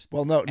defend us.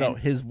 Well, no. And-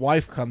 His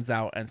wife comes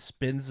out and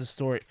spins the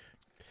story.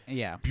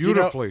 Yeah.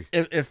 beautifully.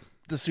 You know, if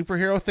the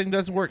superhero thing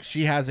doesn't work,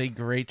 she has a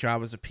great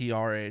job as a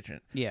PR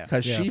agent. Yeah.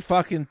 Because she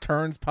fucking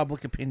turns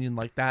public opinion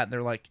like that. And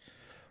they're like,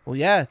 well,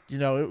 yeah,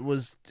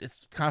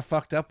 it's kind of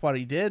fucked up what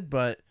he did,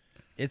 but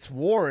it's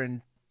war.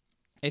 And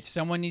If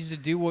someone needs to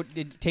do what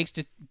it takes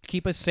to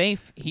keep us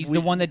safe, he's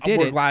the one that did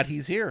we're it. glad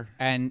he's here.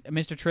 And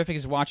Mr. Terrific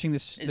is watching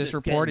this just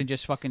report getting- and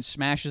just fucking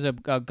smashes a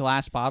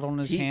glass bottle in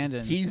his hand.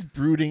 And He's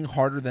brooding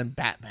harder than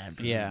Batman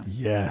broods. yeah.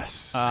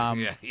 Yes.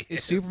 Yeah, he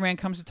is. Superman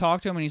comes to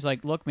talk to him and he's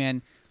like, look,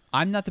 man,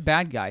 I'm not the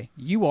bad guy.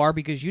 You are,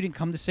 because you didn't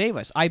come to save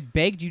us. I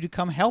begged you to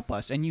come help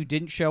us and you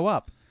didn't show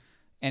up.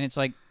 And it's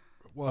like,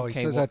 well, he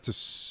okay, says well- that to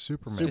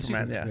Superman.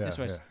 Superman, yeah. that's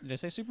what did I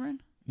say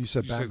Superman? You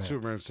said You Batman. said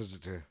Superman says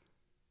it too.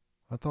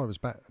 I thought it was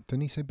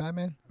Didn't he say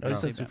Batman? No, he No.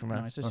 said Say Ba- Superman.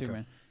 No, I said Okay.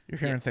 Superman. You're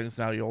hearing things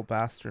now, you old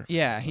bastard.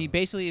 Yeah, he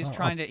basically is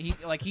trying to.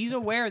 He's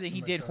aware that he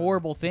did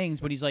horrible things,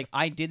 but he's like,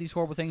 I did these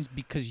horrible things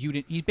because you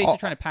didn't. He's basically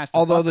trying to pass. The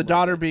Although buck a the little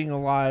daughter bit. being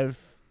alive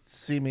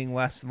seeming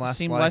less and less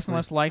seemed likely. less and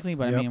less likely,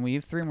 but Yep. I mean, we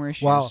have 3 more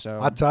issues. Well, so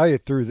I'll tell you,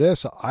 through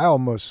this, I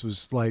almost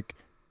was like,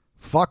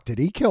 "Fuck, did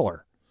he kill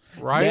her?"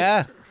 Right?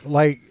 Yeah,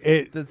 Like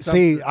it. That's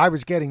See, something- I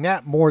was getting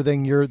that more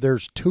than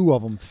there's 2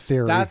 of them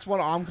theory. that's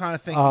what I'm kind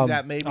of thinking.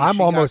 That maybe I'm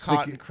she almost got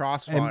caught like- in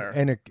crossfire.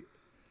 and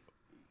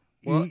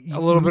Well, a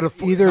little bit of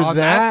either on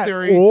that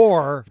theory,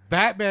 or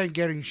Batman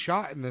getting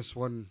shot in this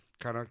one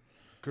kind of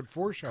could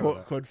foreshadow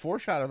that. could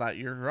foreshadow that.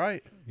 You're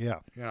right. yeah.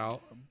 You know,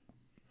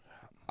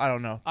 I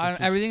don't know. This was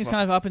everything's fu-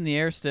 kind of up in the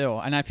air still,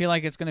 and I feel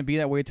like it's going to be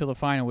that way till the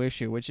final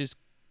issue, which is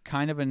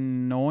kind of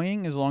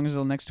annoying as long as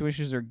the next 2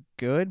 issues are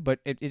good. But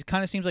it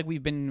kind of seems like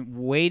we've been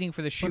waiting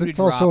for the shoe But to it's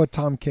drop. also a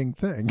Tom King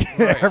thing.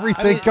 Right.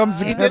 Everything I mean, comes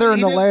he together did- in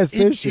he the did- last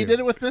he, issue. He did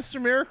it with Mr.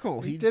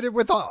 Miracle. He did it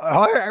with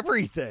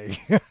everything.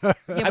 Yeah, but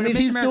I mean, Mr.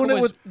 he's Miracle doing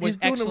it was, with- he's was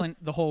doing it with-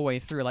 excellent the whole way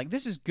through. Like,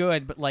 this is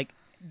good, but like,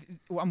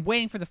 I'm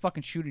waiting for the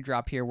fucking shoe to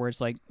drop here, where it's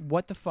like,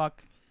 what the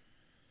fuck?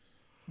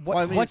 What,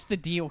 Well, I mean, what's the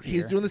deal here?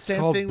 He's doing the same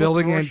called thing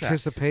building with Rorschach.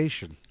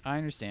 anticipation. I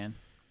understand.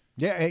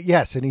 Yeah,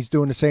 yes, and he's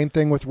doing the same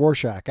thing with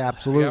Rorschach.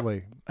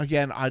 Absolutely.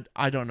 Again,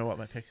 I don't know what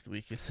my pick of the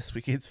week is this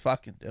week. It's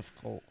fucking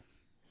difficult.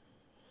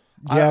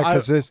 Yeah, I-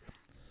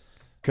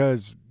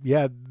 because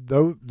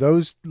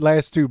those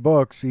last 2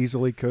 books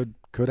easily could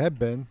have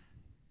been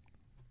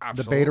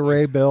Absolutely. the Beta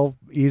Ray Bill.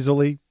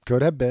 Easily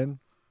could have been,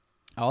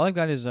 All I've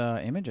got is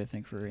Image, I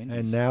think, for Indies.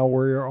 and now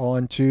we're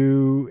on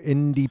to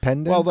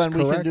Independence. Well, then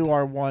we can correct? do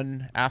our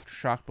one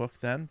Aftershock book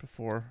then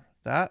before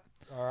that.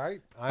 All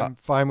right, I'm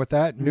fine with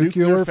that.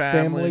 Nuclear Nuclear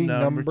Family Family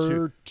number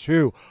number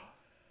 2.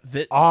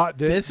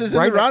 This is in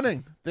right the now-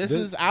 running. This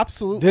is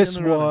absolutely This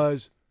in the running.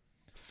 was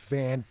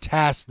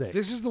fantastic.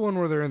 This is the one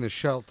where they're in the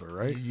shelter,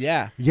 right?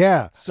 Yeah.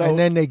 Yeah. So- and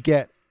then they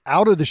get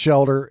out of the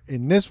shelter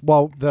in this.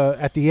 Well,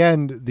 at the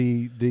end,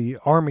 the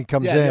army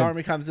comes Yeah, in, the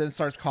army comes in and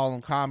starts calling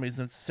them commies,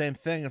 and it's the same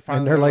thing. And finally,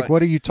 and they're like,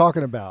 "What are you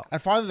talking about?"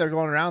 And finally, they're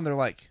going around. They're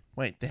like,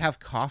 "Wait, they have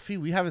coffee?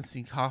 We haven't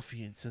seen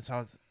coffee since I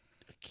was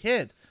a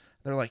kid."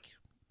 They're like,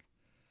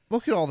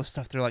 "Look at all this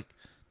stuff." They're like,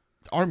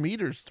 "Our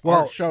meters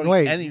aren't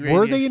showing any radiation."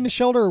 Were they in the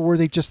shelter or were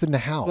they just in the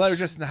house? Well, they were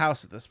just in the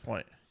house at this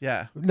point.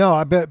 Yeah. No,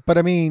 I bet. But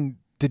I mean,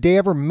 did they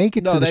ever make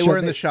it No, to the they shelter? were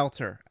in the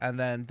shelter, and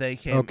then they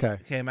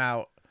came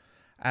out,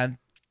 and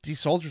these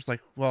soldiers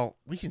like, "Well,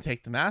 we can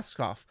take the mask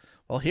off."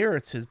 Well, here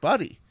it's his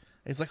buddy.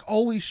 He's like,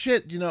 "Holy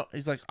shit!"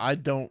 He's like, "I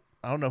don't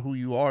know who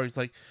you are." He's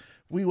like,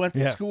 "We went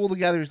to school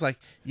together." He's like,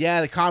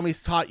 "Yeah, the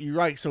commies taught you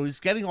right." So he's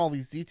getting all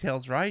these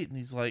details right, and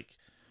he's like,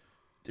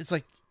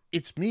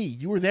 "It's me.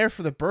 You were there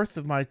for the birth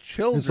of my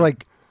children." It's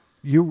like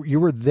you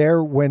were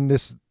there when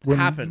this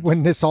happened.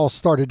 When this all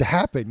started to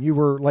happen. You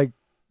were like,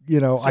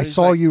 So I he's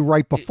saw like- you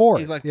right before.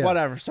 He's like, Yeah.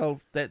 whatever.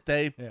 So that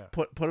they Yeah.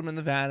 put him in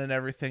the van and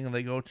everything, and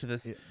they go to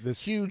this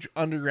huge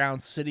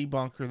underground city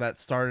bunker that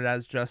started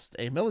as just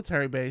a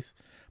military base,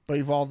 but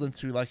evolved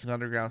into like an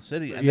underground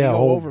city. And they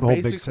go over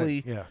big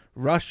basically set. Yeah.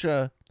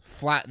 Russia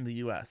flattened the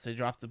U.S. They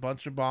dropped a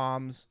bunch of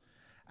bombs,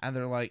 and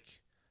they're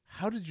like,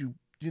 "How did you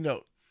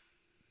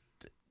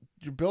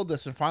you build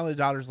this?" And finally, the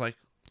daughter's like,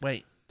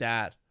 "Wait,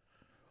 Dad,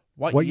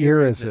 what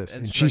year is it?" this?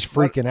 And she's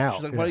like, freaking out.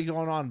 She's like, "What are you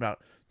going on about?"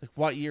 Like,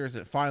 what year is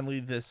it? Finally,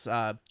 this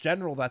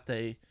general that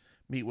they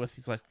meet with,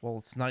 he's like, "Well,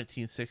 it's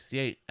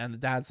 1968." And the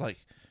dad's like,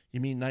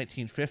 "You mean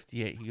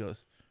 1958?" He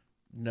goes,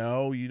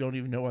 "No, you don't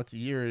even know what the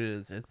year it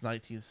is. It's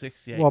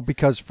 1968." Well,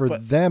 because for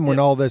them, when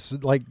all this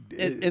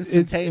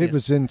instantaneous. it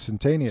was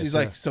instantaneous. She's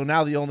like, "So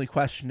now the only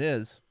question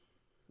is,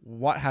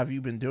 what have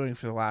you been doing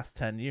for the last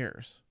 10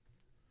 years?"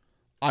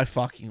 I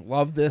fucking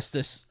love this.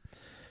 This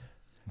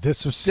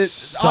this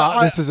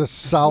is a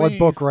solid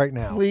book right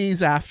now.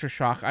 Please,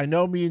 Aftershock. I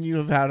know me and you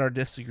have had our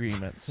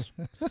disagreements,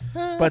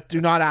 but do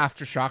not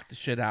Aftershock the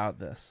shit out of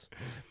this.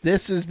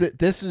 This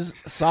is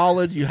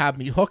solid. You have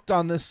me hooked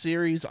on this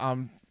series.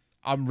 I'm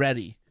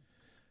ready.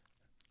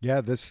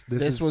 Yeah, this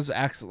was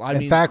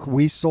excellent. In fact,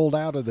 we sold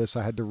out of this.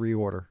 I had to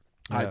reorder.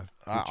 Yeah,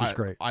 which is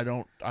great. I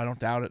don't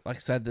doubt it. Like I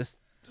said, this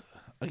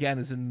again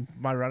is in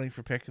my running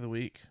for pick of the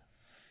week.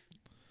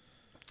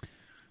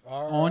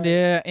 On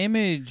the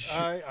Image.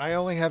 I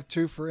only have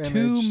 2 for Image.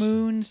 2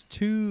 Moons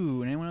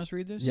 2. Anyone else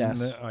read this? Yes.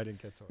 No, I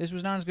didn't get to it. This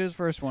was not as good as the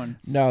first one.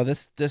 No,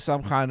 this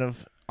I'm kind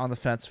of on the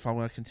fence if I'm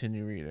going to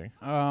continue reading.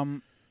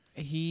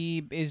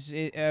 He is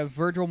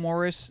Virgil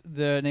Morris,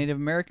 the Native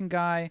American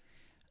guy.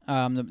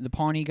 The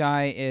Pawnee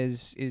guy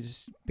is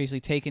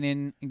basically taken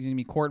in. He's going to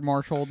be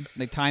court-martialed.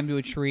 They tie him to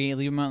a tree,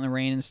 leave him out in the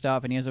rain and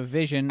stuff, and he has a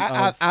vision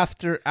of...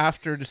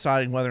 After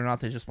deciding whether or not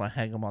they just want to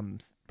hang them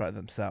on by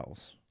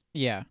themselves.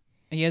 Yeah.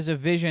 He has a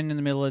vision in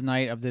the middle of the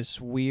night of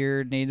this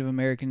weird Native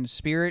American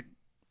spirit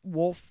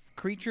wolf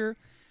creature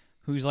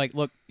who's like,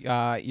 "Look, you're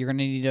going to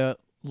need to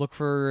look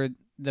for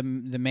the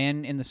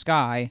man in the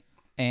sky,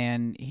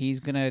 and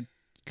he's going to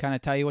kind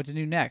of tell you what to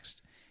do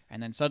next."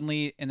 And then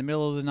suddenly, in the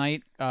middle of the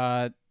night,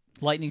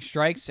 lightning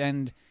strikes,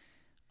 and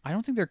I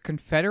don't think they're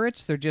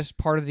Confederates. They're just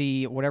part of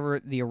the whatever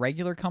the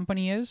irregular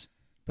company is.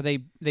 But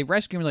they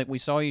rescue him like, "We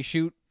saw you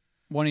shoot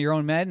one of your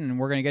own men, and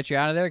we're going to get you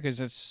out of there because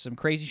it's some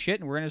crazy shit,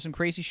 and we're into some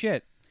crazy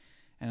shit."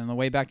 And on the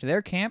way back to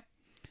their camp,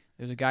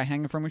 there's a guy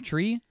hanging from a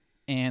tree,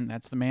 and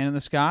that's the man in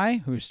the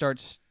sky who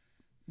starts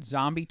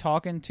zombie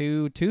talking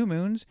to 2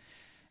 Moons,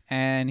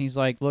 and he's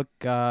like, "Look,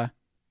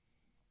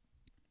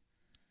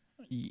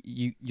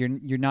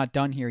 you're not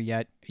done here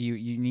yet.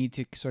 You need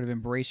to sort of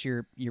embrace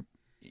your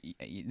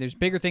there's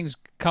bigger things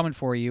coming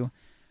for you,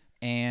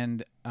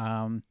 and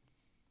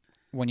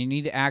when you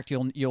need to act,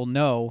 you'll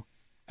know."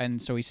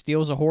 And so he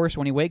steals a horse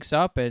when he wakes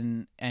up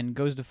and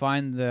goes to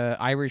find the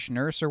Irish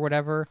nurse or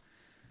whatever.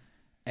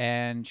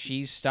 And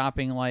she's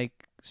stopping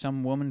like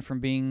some woman from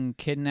being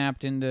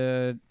kidnapped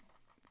into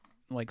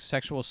like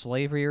sexual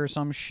slavery or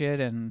some shit.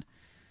 And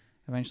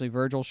eventually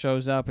Virgil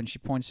shows up and she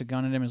points a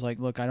gun at him and is like,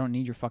 "Look, I don't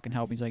need your fucking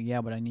help." He's like,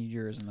 "Yeah, but I need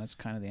yours." And that's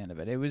kind of the end of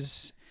it. It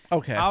was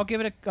okay. I'll give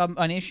it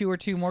an issue or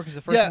 2 more because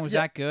the first one was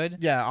that good.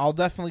 Yeah, I'll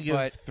definitely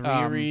give 3 a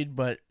um, read,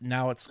 but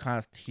now it's kind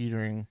of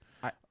teetering.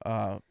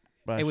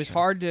 It was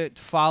hard to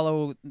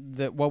follow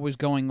what was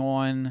going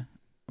on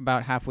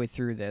about halfway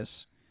through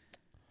this.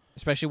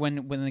 Especially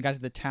when they got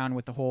to the town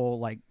with the whole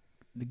like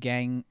the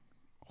gang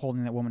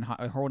holding that woman,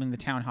 holding the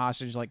town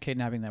hostage, like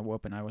kidnapping that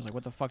woman. I was like,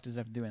 what the fuck does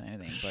that have to do with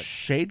anything? But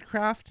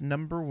Shadecraft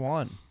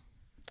 #1.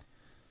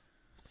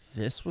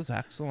 This was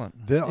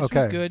excellent. this was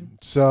good.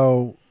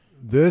 So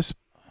this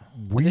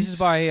is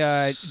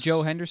by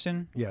Joe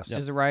Henderson. Yes,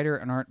 is the writer,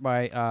 and art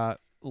by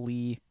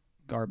Lee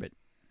Garbett.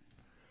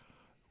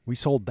 We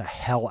sold the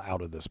hell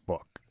out of this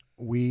book.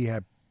 We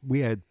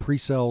had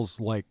pre-sales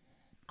like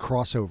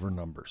crossover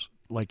numbers.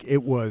 Like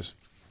it was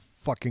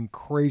fucking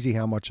crazy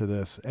how much of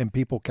this, and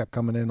people kept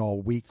coming in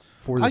all week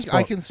for this book.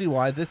 I can see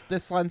why this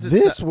lends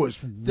itself. This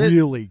was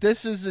really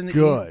this is an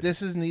good.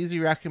 This is an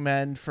easy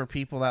recommend for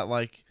people that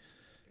like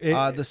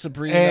the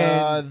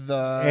Sabrina,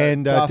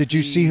 and Buffy. did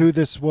you see who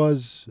this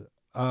was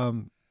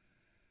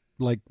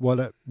like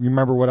what?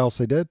 Remember what else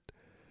they did?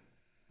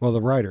 Well,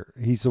 the writer,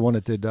 he's the one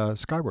that did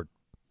Skyward.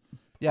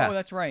 Yeah. Oh,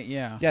 that's right.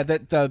 Yeah. Yeah,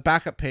 the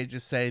backup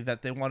pages say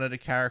that they wanted a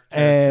character.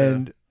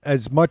 And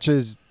as much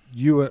as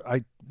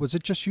was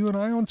it just you and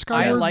I on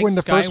Skyward I like when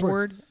the first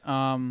Skyward.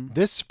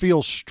 this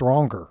feels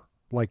stronger.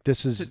 Like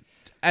this is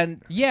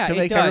and Yeah, to it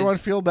make everyone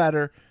does. feel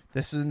better,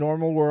 this is a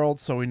normal world,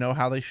 so we know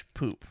how they should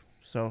poop.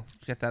 So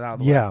get that out of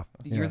the way. yeah.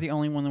 You're the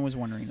only one that was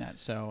wondering that.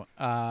 So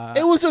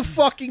It was a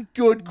fucking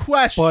good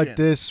question. But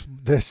this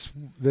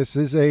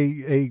is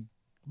a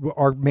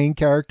our main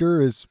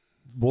character is,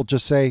 we'll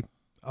just say,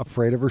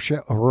 afraid of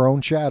her own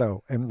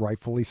shadow, and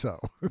rightfully so.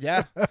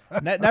 Yeah,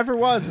 never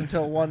was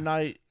until one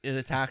night it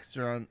attacks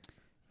her on.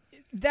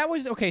 that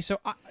was okay. So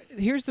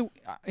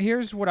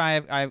here's what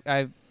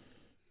I've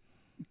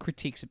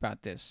critiques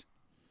about this.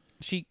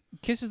 She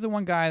kisses the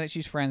one guy that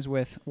she's friends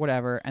with,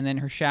 whatever, and then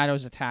her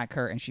shadows attack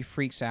her, and she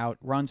freaks out,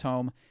 runs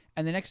home,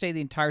 and the next day the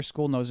entire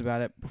school knows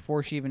about it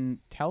before she even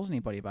tells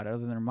anybody about it other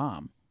than her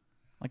mom.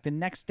 Like the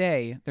next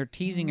day, they're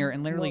teasing her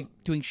and literally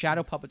doing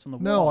shadow puppets on the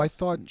wall. No, I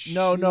thought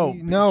No.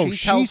 She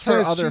tells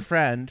her says other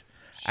friend,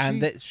 she-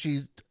 and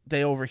that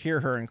they overhear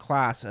her in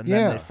class, and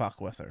then they fuck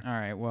with her. All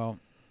right, well,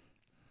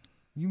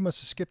 you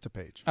must have skipped a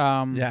page.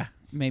 Yeah,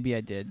 maybe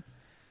I did.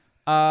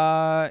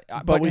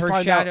 But we her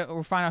find shadow.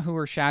 We find out who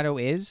her shadow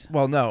is.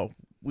 well, no,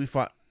 we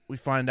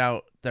find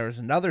out there's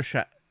another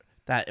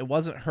that it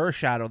wasn't her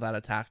shadow that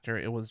attacked her;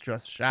 it was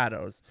just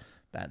shadows.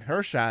 That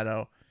her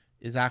shadow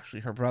is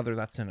actually her brother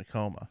that's in a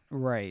coma,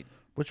 Right.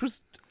 which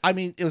was, I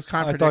mean, it was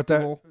kind I of thought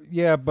predictable. that,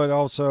 yeah, but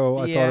also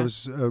I thought Yeah. it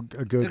was a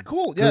good,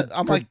 Cool, yeah, good-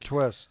 I'm good like-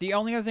 twist. The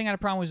only other thing I had a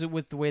problem was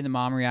with the way the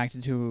mom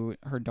reacted to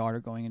her daughter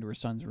going into her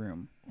son's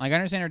room. Like I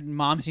understand her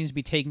mom seems to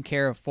be taking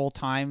care of full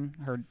time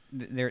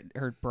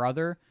her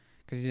brother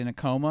because he's in a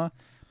coma,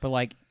 but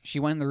like she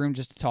went in the room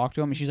just to talk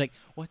to him, and she's like,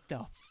 "What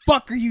the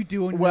fuck are you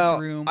doing in Well,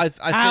 this room? I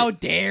How think-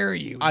 dare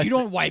you? I You thi-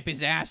 don't wipe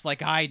his ass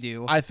like I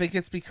do." I think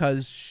it's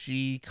because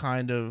she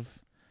kind of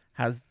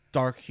has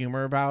dark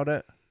humor about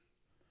it,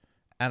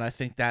 and I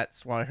think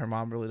that's why her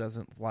mom really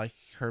doesn't like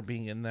her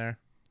being in there.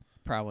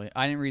 Probably.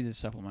 I didn't read the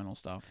supplemental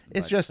stuff.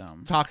 It's but, just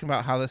talking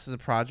about how this is a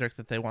project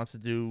that they want to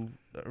do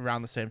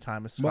around the same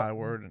time as Well,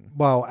 Skyward, and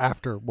Well,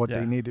 after what Yeah.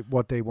 they needed,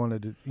 what they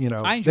wanted to,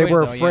 I they enjoyed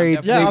were it, though. afraid.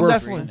 I'm Yeah, they I'm were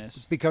definitely- reading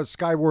this. because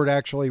Skyward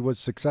actually was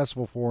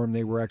successful for them.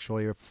 They were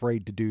actually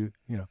afraid to do.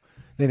 They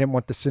didn't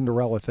want the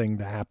Cinderella thing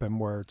to happen,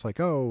 where it's like,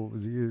 oh,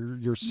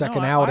 your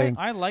second No, outing.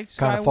 I liked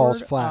kinda Skyward.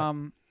 falls flat.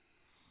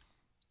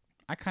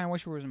 I kind of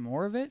wish there was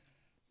more of it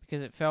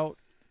because it felt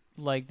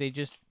like they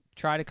just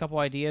tried a couple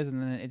ideas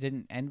and then it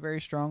didn't end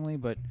very strongly.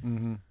 But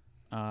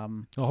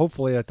Well,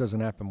 hopefully that doesn't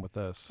happen with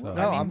this. No, I mean,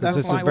 I'm Because definitely-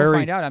 it's a we'll very,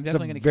 find out. I'm it's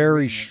definitely a gonna keep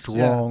very reading it.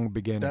 strong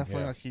beginning.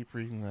 definitely yeah. I'll keep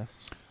reading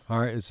this. All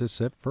right, is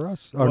this it for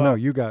us? Oh Well- no,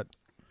 you got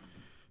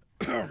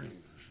Go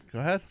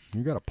ahead.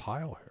 a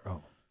pile here.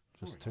 Oh,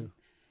 just two.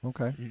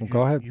 Okay, You, well,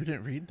 go ahead. You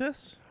didn't read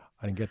this?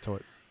 I didn't get to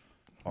it.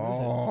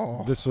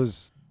 Oh, This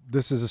is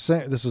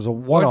a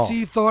Once one-off.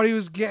 he thought he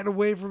was getting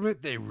away from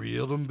it, they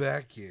reeled him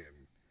back in.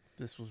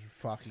 this was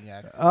fucking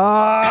excellent.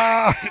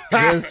 Ah,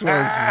 This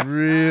was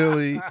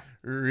really,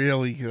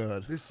 really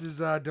good. This is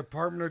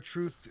Department of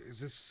Truth.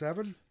 Is this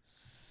 7?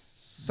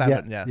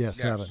 7, yes. yeah,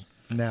 7.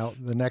 Now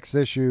the next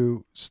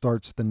issue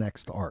starts the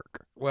next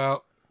arc.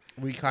 Well,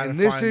 We kind in of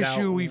this find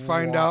issue, out we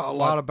find what- out a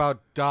lot what-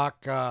 about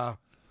Doc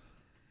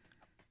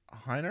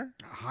Heiner.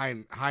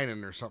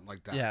 Heinen or something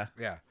like that. Yeah.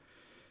 Yeah.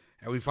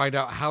 And we find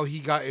out how he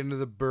got into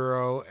the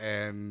burrow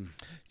and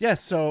Yeah,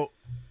 so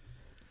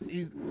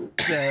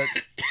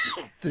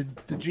the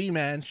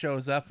G-Man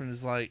shows up and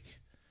is like,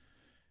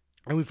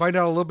 we find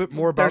out a little bit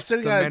more they're about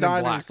sitting the at a Men in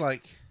diner. Black. He's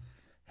like,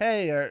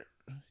 "Hey,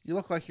 you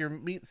look like you're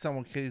meeting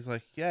someone, kid." He's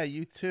like, "Yeah,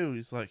 you too."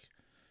 He's like,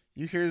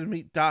 "You here to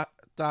meet Doc,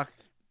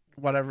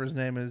 whatever his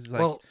name is?"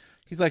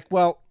 He's like,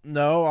 well,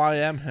 no, I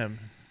am him.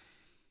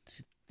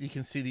 You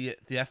can see the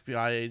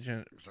FBI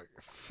agent. It's like,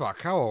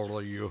 fuck, how old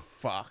are you?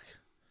 Fuck.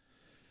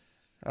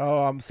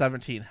 Oh, I'm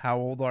 17. How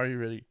old are you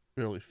really?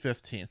 Really,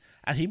 15.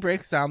 And he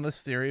breaks down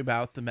this theory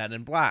about the Men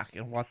in Black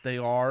and what they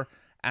are,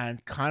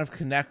 and kind of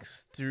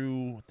connects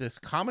through this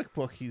comic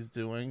book he's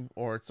doing,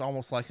 or it's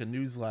almost like a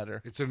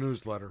newsletter It's a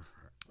newsletter.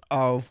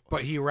 of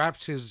But he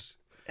wraps his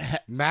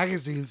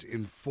magazines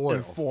in foil.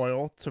 in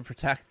foil to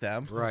protect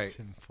them. Right.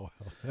 Tinfoil.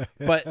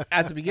 But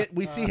at the beginning,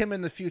 we see him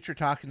in the future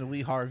talking to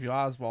Lee Harvey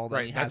Oswald. And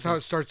Right. he That's has how it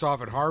his, starts off.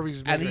 And Harvey's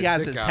and making he a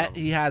has dick his out of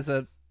him. he has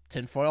a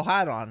tinfoil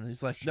hat on, and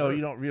he's like, "No, Sure.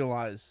 you don't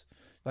realize.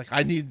 Like,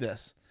 I need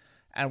this."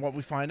 And what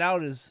we find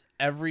out is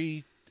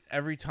every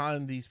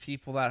time these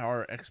people that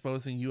are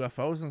exposing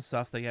UFOs and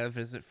stuff, they get a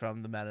visit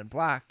from the Men in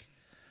Black,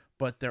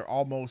 but they're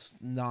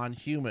almost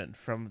non-human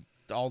from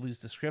all these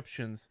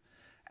descriptions,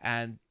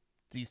 and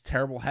these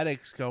terrible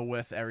headaches go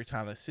with every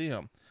time they see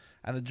them.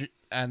 And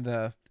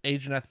the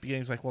agent at the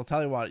beginning is like, "Well,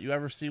 tell you what, you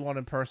ever see one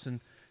in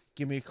person,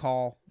 give me a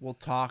call, we'll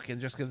talk,"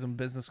 and just gives them a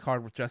business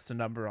card with just a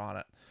number on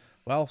it.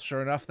 Well,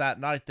 sure enough, that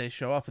night they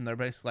show up and they're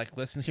basically like,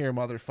 "Listen here,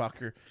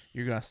 motherfucker,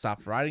 you're going to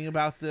stop writing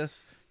about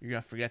this, you're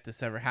going to forget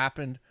this ever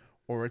happened,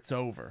 or it's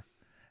over."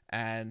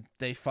 And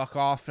they fuck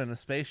off in a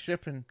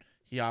spaceship, and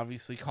he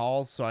obviously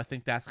calls, so I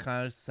think that's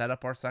kind of set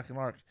up our second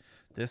arc.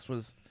 This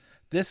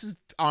is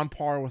on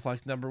par with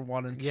like number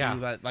 1 and 2. Yeah.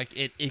 That like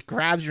it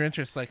grabs your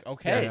interest. Like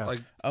okay, Yeah. Like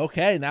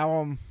okay, now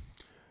I'm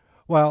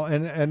Well,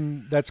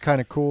 and that's kind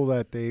of cool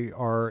that they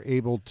are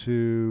able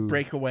to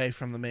break away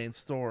from the main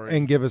story.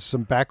 and give us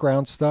some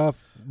background stuff,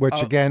 which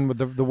Oh. again with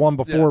the one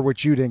before, Yeah.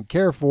 which you didn't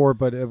care for,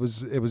 but it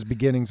was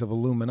beginnings of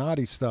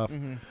Illuminati stuff,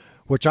 Mm-hmm.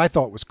 which I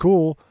thought was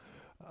cool.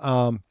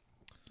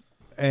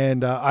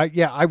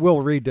 I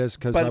will read this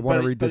because I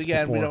want to read but this.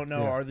 again, we before. don't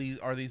know Yeah.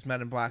 are these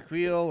Men in Black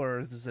real, or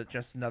is it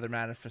just another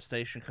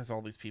manifestation because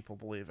all these people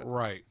believe it?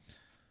 right.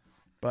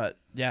 But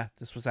yeah,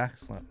 this was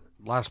excellent.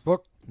 Last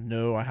book.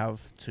 No, I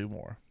have 2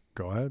 more.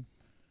 Go ahead.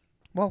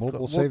 Well,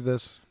 We'll save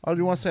this. Oh, do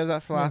you want to save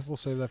that for Yeah, last? we'll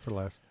save that for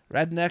last.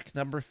 Redneck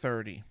number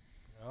 30.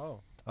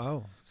 Oh.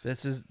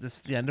 This is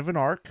the end of an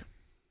arc,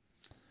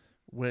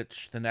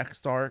 which the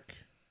next arc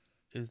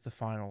is the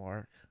final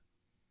arc.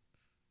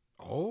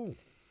 Oh.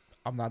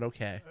 I'm not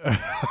okay. I'm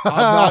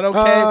not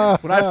okay.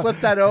 When I flip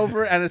that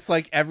over and it's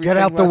like everything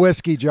Get out the must-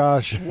 whiskey,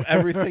 Josh.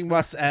 everything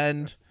must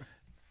end.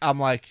 I'm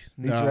like,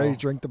 no. He's ready to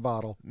drink the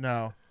bottle.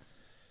 No.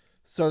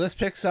 So this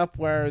picks up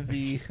where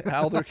the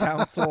Elder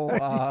Council.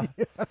 I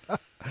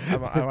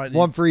might need,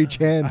 One for each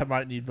hand. I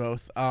might need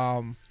both.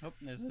 Oh,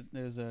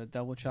 there's a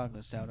double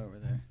chocolate stout over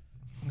there.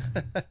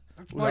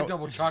 That's my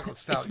double chocolate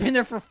stout. It's been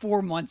there for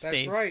 4 months, That's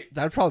Dave. right.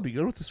 That'd probably be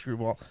good with the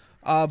screwball.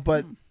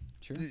 But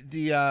Sure.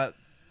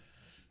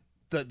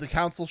 the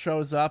council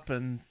shows up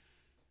and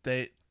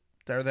they're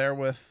there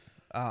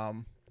with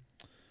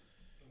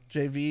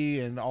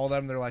JV and all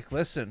them. They're like,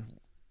 listen,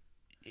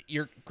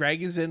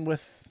 Greg is in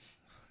with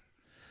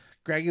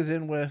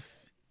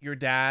your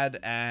dad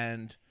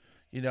and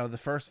the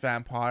first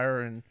vampire,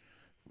 and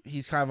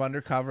he's kind of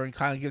undercover and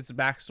kind of gives the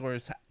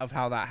backstory of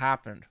how that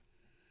happened.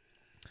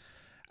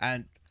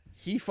 And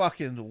he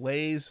fucking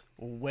lays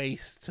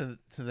waste to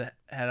the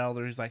head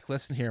elder. He's like,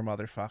 listen here,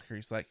 motherfucker.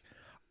 He's like,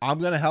 I'm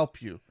going to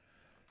help you.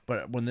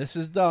 But when this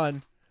is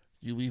done,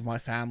 you leave my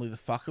family the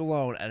fuck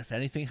alone. And if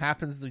anything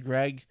happens to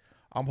Greg,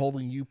 I'm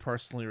holding you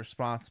personally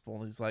responsible.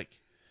 And he's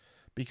like,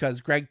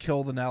 because Greg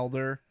killed an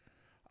elder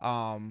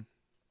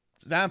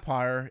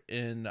vampire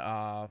in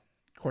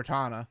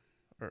Cortana.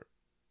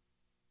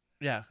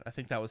 Yeah, I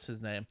think that was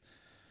his name.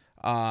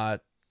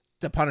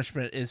 The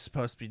punishment is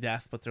supposed to be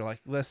death, but they're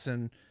like,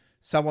 listen,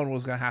 someone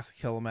was going to have to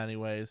kill him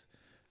anyways.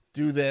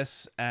 Do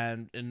this,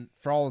 and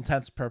for all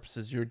intents and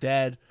purposes, you're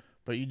dead,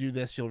 but you do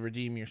this, you'll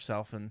redeem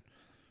yourself. And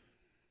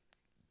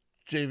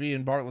JV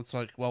and Bartlett's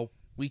like, well,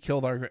 we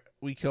killed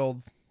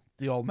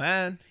the old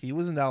man. He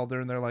was an elder.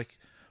 And they're like,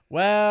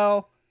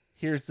 well,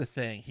 here's the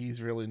thing.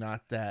 He's really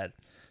not dead.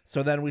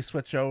 So then we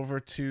switch over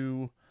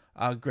to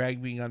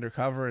Greg being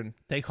undercover, and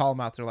they call him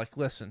out. They're like,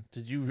 listen,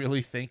 did you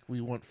really think we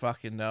wouldn't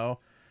fucking know?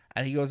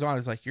 And he goes on.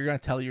 He's like, you're going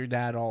to tell your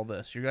dad all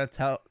this. You're going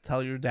to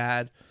tell your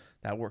dad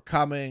that we're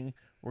coming.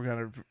 We're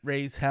going to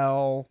raise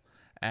hell,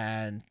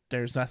 and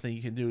there's nothing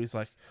you can do. He's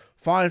like,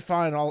 fine.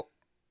 I'll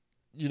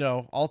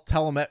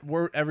tell him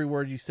every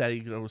word you said. He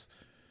goes,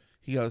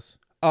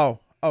 oh,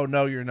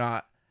 no, you're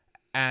not.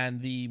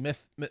 And the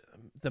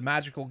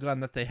magical gun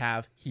that they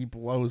have, he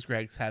blows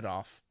Greg's head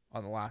off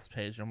on the last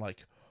page. I'm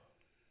like,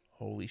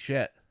 holy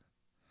shit.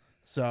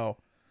 So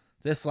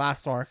this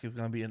last arc is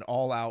going to be an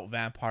all-out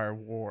vampire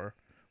war,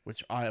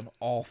 which I am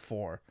all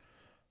for.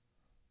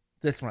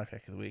 This is my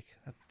pick of the week.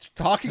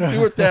 Talking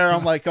through it there,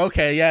 I'm like,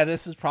 okay, yeah,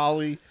 this is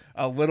probably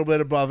a little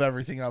bit above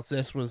everything else.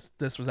 This was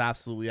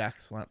absolutely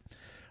excellent.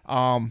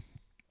 I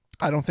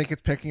don't think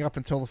it's picking up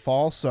until the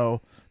fall,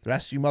 so the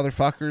rest of you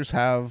motherfuckers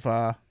have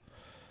a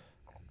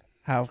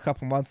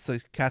couple months to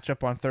catch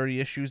up on 30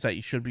 issues that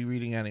you should be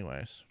reading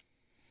anyways.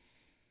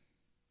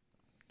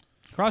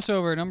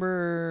 Crossover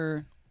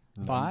number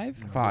 5?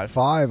 5.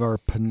 5, our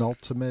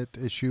penultimate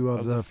issue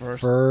of the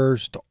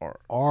first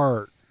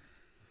arc.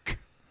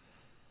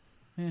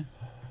 Yeah.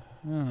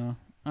 I don't know.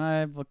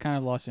 I've kind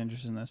of lost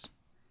interest in this.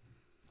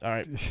 All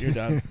right, you're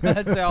done.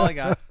 That's all I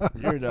got.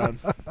 You're done.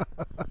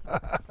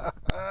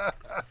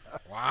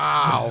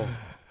 Wow.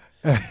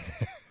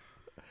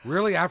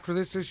 Really, after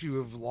this issue,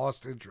 you've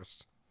lost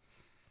interest.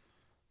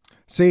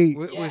 See,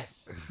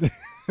 With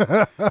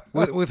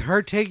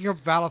her taking up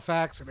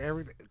Valifax and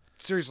everything.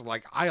 Seriously,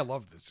 like, I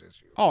love this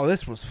issue. Oh,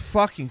 this was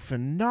fucking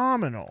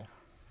phenomenal.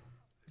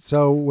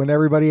 so when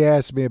everybody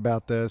asked me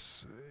about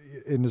this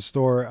in the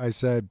store, I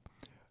said,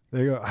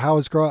 "They go, how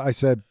is Cross?" I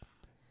said,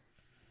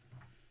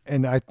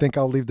 and I think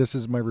I'll leave this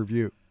as my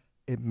review.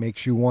 It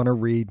makes you want to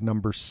read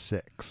number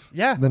 6.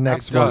 Yeah, the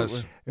next it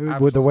does. one.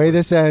 With the way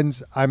this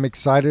ends, I'm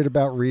excited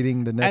about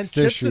reading the And next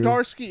Chip issue.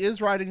 Zdarsky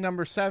is writing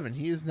number 7.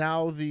 He is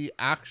now the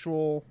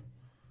actual,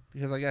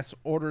 because I guess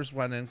orders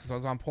went in because I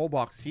was on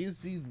Pollbox. He's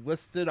the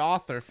listed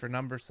author for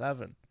number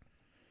 7.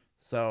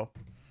 So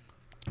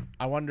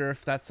I wonder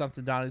if that's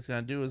something Donnie's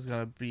going to do. Is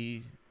going to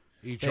be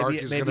Each arc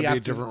is going to be a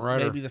after different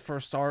writer. Maybe the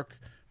first arc.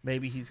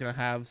 Maybe he's going to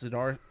have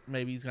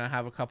Maybe he's going to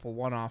have a couple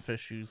one-off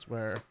issues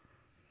where,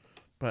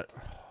 but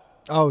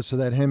Oh, so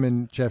that him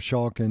and Jeff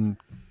Shaw can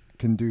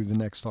can do the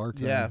next arc.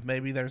 then. Yeah,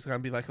 maybe there's gonna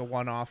be like a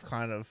one-off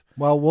kind of.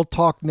 Well, we'll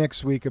talk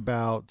next week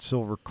about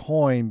Silver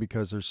Coin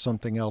because there's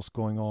something else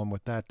going on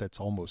with that that's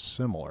almost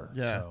similar.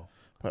 Yeah. So.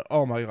 But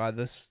oh my god,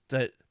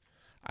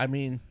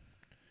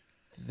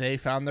 they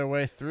found their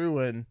way through,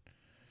 and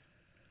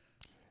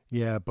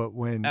Yeah, but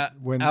when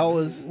Elle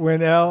is- when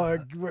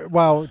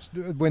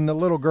the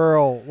little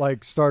girl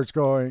like starts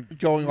going,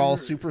 going all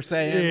Super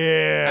Saiyan.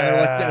 yeah, And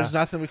they're like, there's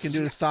nothing we can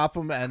do to stop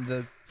him. And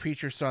the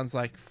preacher's son's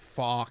like,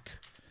 fuck,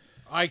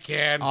 I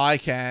can. I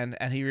can.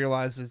 And he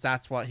realizes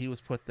that's what he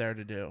was put there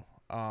to do.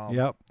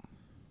 Yep.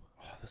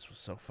 Oh, this was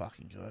so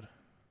fucking good.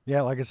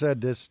 Yeah, like I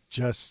said, this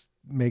just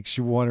makes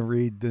you want to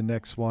read the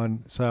next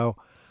one. So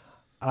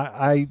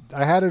I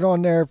had it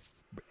on there,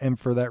 and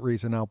for that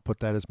reason, I'll put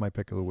that as my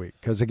pick of the week.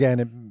 Because again,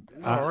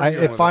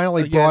 it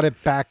finally Again, brought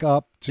it back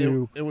up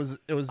to. It was.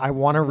 I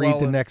want to read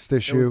the next It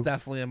was issue.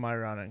 definitely in my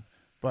running.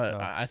 But So.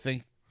 I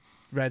think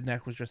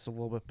Redneck was just a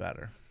little bit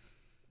better.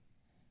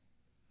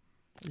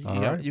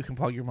 All Yeah, right. you can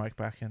plug your mic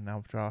back in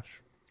now,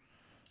 Josh.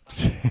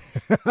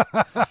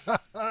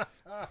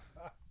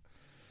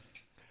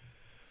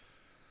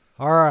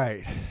 All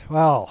right.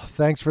 Well,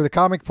 thanks for the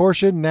comic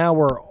portion. Now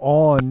we're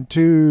on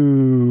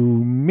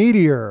to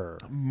Meteor.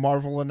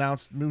 Marvel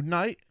announced Moon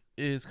Knight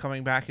is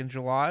coming back in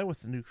July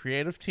with a new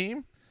creative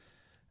team.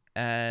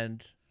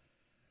 And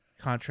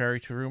contrary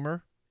to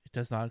rumor, it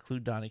does not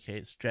include Donny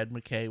Cates. Jed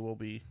McKay will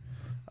be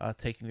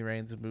taking the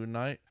reins of Moon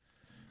Knight.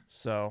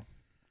 So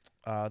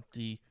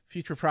the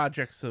future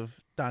projects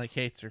of Donny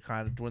Cates are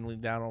kind of dwindling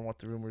down on what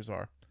the rumors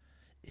are.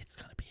 It's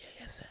going to be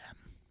ASM.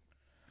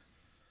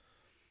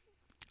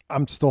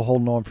 I'm still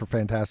holding on for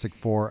Fantastic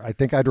Four. I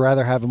think I'd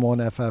rather have him on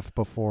FF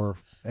before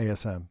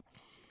ASM.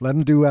 Let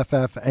him do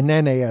FF and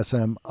then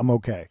ASM. I'm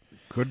okay.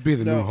 Could be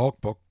the No. new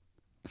Hulk book.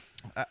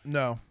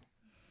 No.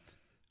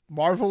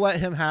 Marvel let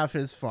him have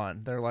his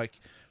fun. They're like,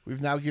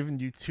 we've now given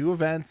you 2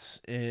 events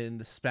in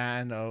the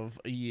span of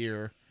a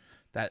year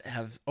that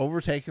have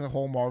overtaken the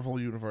whole Marvel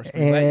universe.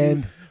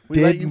 And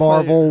we let did you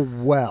Marvel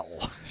well.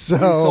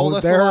 sold So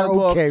us a they're lot of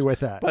okay books, with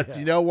that. But Yeah.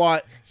 you know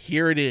what?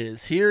 Here it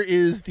is. Here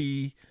is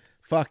the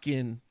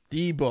fucking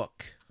D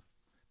book.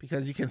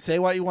 Because you can say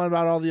what you want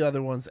about all the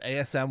other ones.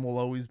 ASM will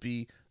always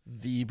be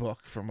the book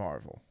for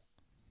Marvel.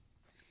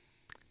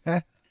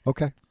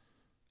 Okay.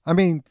 I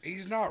mean,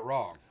 He's not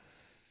wrong.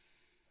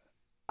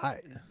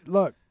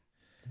 look,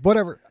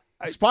 whatever.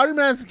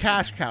 Spider-Man's a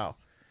cash cow.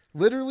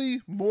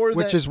 Literally more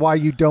Which than... is why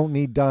you don't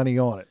need Donnie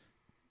on it.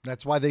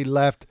 That's why they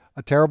left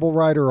a terrible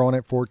writer on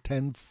it for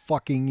 10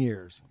 fucking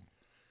years.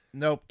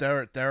 Nope,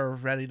 they're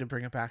ready to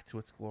bring it back to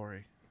its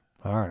glory.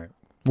 All right.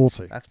 We'll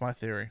see. That's my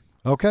theory.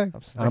 Okay.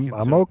 I'm sticking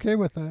I'm to it. okay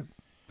with that.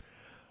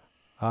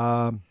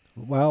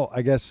 Well,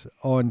 I guess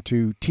on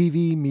to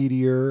TV,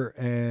 Meteor,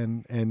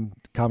 and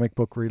comic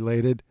book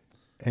related.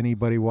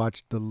 Anybody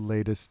watched the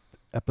latest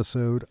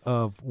episode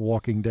of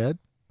Walking Dead?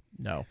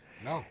 No.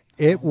 No.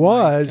 It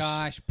was.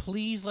 Gosh,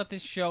 please let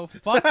this show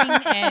fucking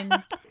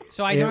end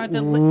so I don't have It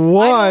to.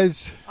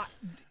 was.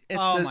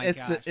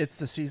 It's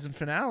the season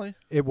finale.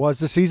 It was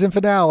the season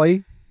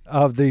finale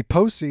of the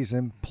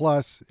postseason.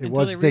 Plus, it Until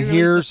was they the re-release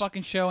Here's. the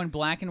fucking show in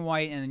black and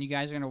white, and then you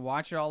guys are gonna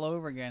watch it all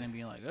over again and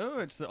be like, "Oh,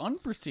 it's the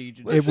unprestige."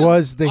 It Listen,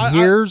 was the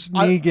Here's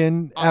I-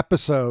 Negan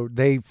episode.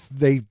 They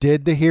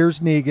did the Here's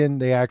Negan.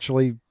 They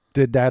actually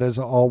did that as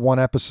all one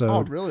episode.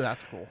 Oh, really?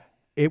 That's cool.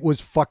 It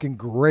was fucking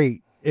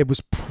great. It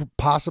was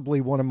possibly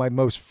one of my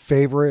most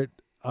favorite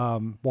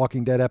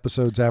Walking Dead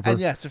episodes ever. And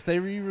yes, if they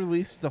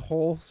re-release the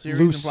whole series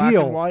in black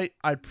Lucille. and white,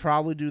 I'd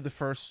probably do the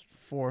first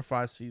 4 or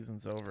 5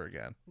 seasons over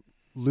again.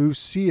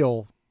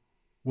 Lucille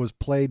was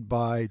played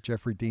by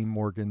Jeffrey Dean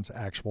Morgan's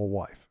actual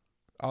wife,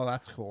 Oh,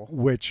 that's cool.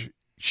 which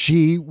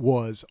she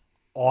was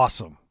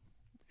awesome.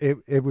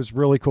 It was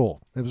really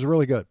cool. It was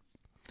really good.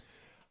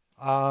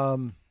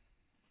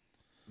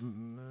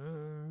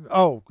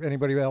 Oh,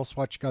 anybody else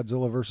watch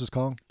Godzilla versus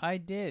Kong? I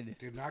did.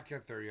 Did not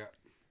get there yet.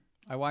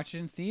 I watched it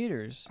in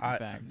theaters. In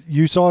fact,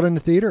 You saw it in the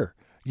theater.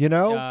 You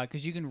know,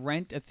 because you can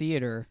rent a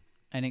theater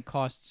and it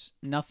costs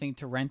nothing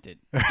to rent it.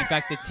 In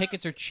fact, the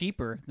tickets are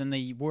cheaper than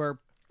they were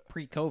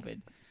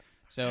pre-COVID.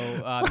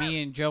 So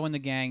me and Joe and the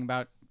gang,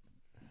 about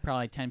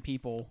probably 10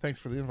 people. Thanks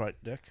for the invite,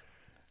 Dick.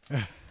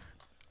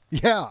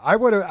 yeah, I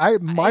would have. I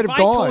might If have I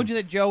gone. told you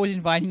that Joe was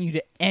inviting you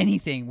to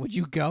anything, would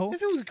you go?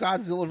 If it was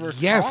Godzilla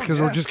versus Yes, Kong, because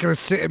yeah. we're just going to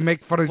sit and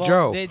make fun of Well,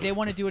 Joe. They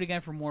want to do it again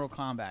for Mortal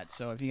Kombat.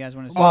 So if you guys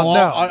want to see Well, Oh, no.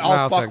 I'll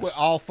No, fuck thanks. with.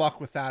 I'll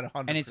fuck with that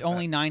 100%. and it's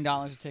only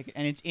 $9 a ticket,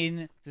 and it's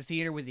in the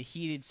theater with the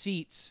heated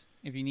seats.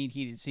 If you need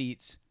heated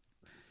seats,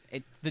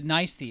 it's the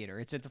nice theater.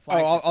 It's at the Oh,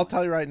 flagship I'll one.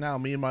 tell you right now.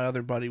 Me and my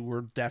other buddy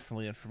were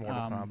definitely in for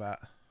Mortal Kombat.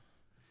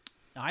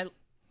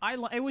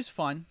 It was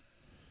fun.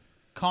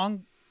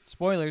 Kong,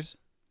 spoilers.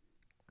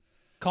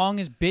 Kong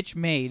is bitch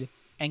made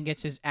and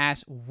gets his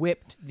ass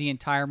whipped the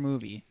entire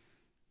movie.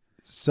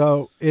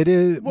 So it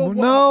is. Well,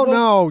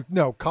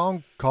 no.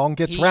 Kong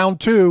gets He- round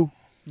 2.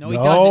 No, he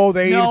doesn't.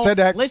 they No, even said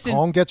that. Listen,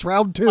 Kong gets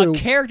round 2. a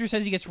character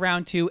says he gets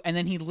round 2, and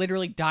then he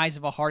literally dies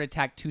of a heart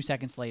attack 2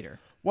 seconds later.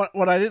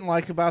 What I didn't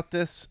like about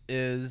this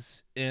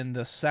is in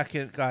the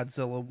second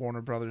Godzilla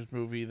Warner Brothers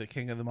movie, The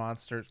King of the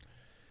Monsters,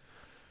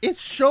 it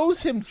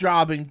shows him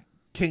jobbing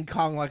King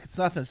Kong like it's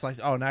nothing. It's like,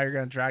 oh, now you're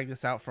gonna drag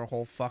this out for a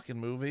whole fucking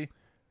movie?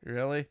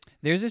 Really?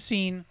 There's a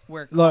scene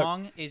where Look.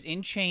 Kong is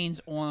in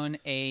chains on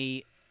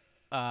a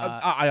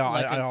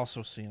I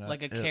also seen it.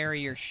 like a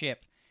carrier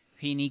ship.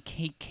 He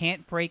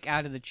can't break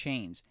out of the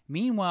chains.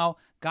 Meanwhile,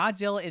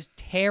 Godzilla is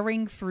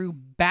tearing through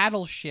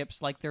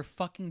battleships like they're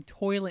fucking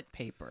toilet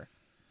paper.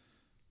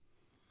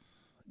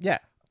 Yeah.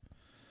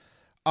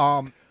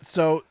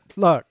 So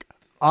Look,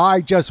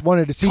 I just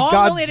wanted to see Kong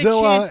only had a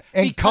Godzilla chance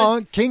and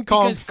because- King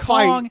Kong because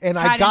fight, Kong and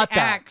I had got an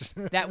that. axe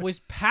that was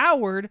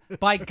powered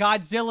by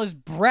Godzilla's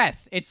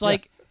breath. It's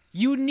like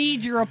you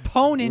need your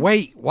opponent.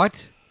 Wait,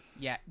 what?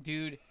 Yeah,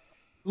 dude.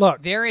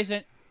 Look, There's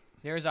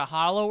a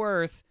hollow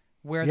earth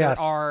where Yes.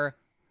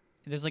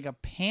 there's like a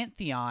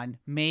pantheon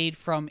made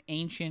from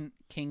ancient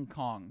King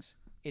Kongs.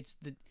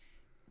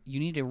 You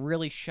need to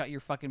really shut your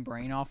fucking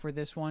brain off for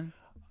this one,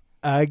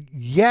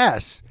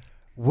 yes,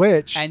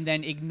 which and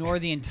then ignore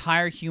the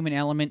entire human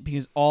element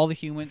because all the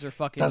humans are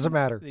fucking Doesn't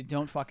matter. They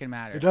don't fucking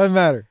matter. it doesn't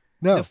matter.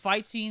 No, The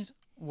fight scenes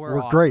were we're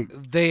awesome.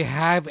 great. They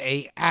have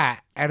an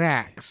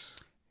axe.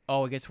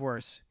 Oh, it gets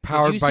worse.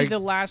 Powered Did you by- see the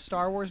last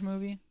Star Wars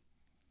movie?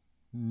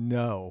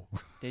 No,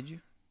 Did you?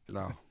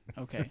 No.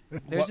 Okay.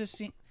 There's a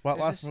scene. what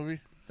there's last this- movie?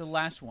 The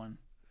last one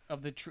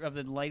of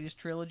the latest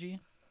trilogy.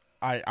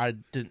 I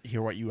didn't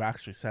hear what you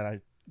actually said.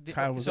 I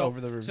kind of was over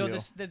the So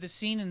reveal. the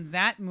scene in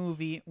that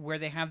movie where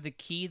they have the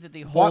key that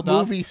they What hold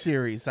up, movie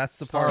series? That's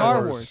the part. Star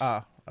where- Wars.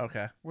 Oh,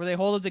 okay. where they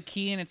hold up the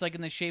key and it's like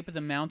in the shape of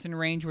the mountain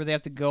range where they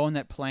have to go on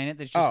that planet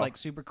that's just Oh. like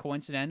super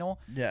coincidental.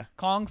 Yeah.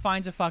 Kong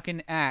finds a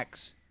fucking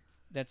axe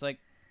that's like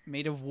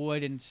made of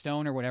wood and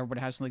stone or whatever, but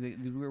it has some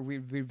like the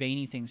weird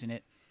veiny things in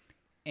it.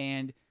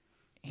 And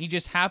he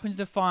just happens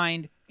to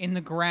find in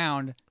the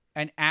ground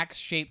an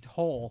axe-shaped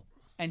hole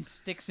and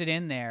sticks it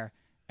in there.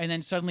 And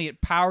then suddenly it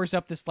powers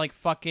up this like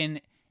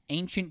fucking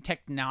ancient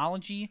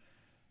technology.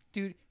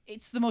 Dude,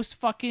 it's the most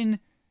fucking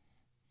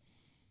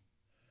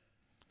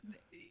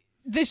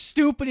the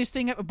stupidest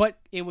thing ever, but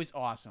it was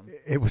awesome.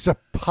 it was a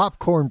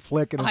popcorn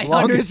flick, and as I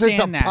long as it's a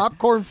understand that.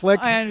 popcorn flick,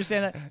 I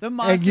understand that. The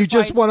monster and you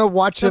just fights- want to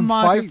watch the them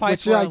monster fight,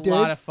 fights which were I a did,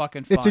 lot of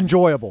fucking fun. it's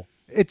enjoyable.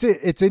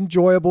 It's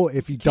enjoyable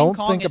if you King don't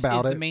Kong think is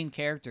about is it. the main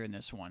character in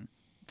this one.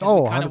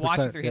 Oh, we kind of watch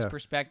it 100%, through his yeah.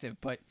 perspective,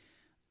 but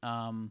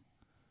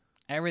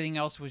everything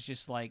else was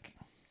just like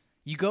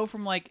you go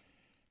from like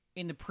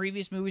in the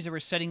previous movies that were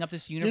setting up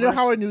this Do universe. you know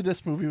how I knew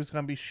this movie was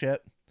gonna be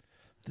shit?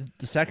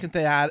 The second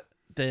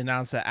they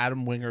announced that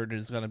Adam Wingard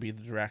is going to be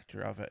the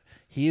director of it.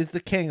 He is the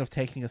king of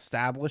taking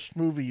established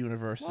movie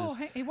universes Whoa,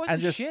 hey, it wasn't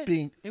and just shit.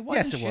 being. It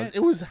wasn't yes, it was. shit. It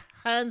was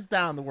hands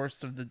down the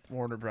worst of the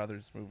Warner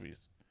Brothers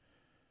movies.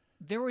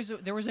 there was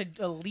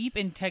a leap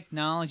in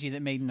technology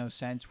that made no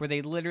sense, where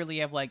they literally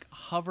have like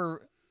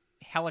hover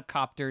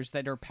helicopters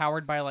that are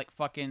powered by like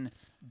fucking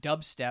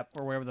dubstep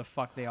or whatever the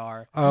fuck they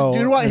are. Oh, Do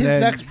you know what and his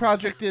then next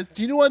project is?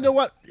 Do you know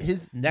what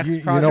his next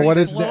You project know what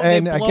is? his They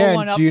and blow one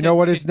again, up do you to- know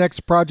what to- his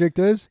next project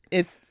is?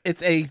 It's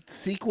a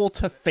sequel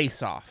to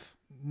Face Off.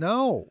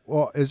 No,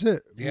 well, is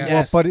it? Yeah. Well,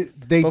 Yes. but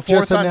they Before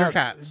just announced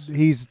Thundercats.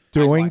 he's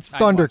doing I'd watch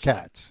that.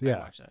 Thundercats. I'd Yeah,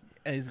 watch that.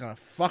 And he's gonna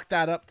fuck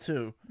that up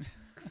too.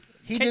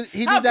 He How did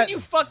can that. you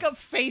fuck up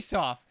Face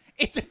Off?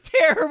 It's a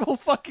terrible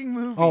fucking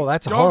movie. Oh,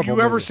 that's a Don't horrible.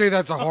 you ever movie. say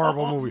that's a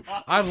horrible movie.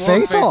 I love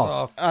Face Face Off.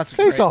 Off. That's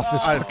Face great. Off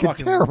is I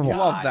fucking terrible. Love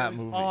God, that it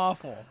was movie.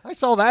 awful. I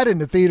saw that in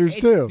the theaters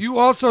It's- too. You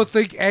also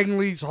think Ang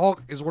Lee's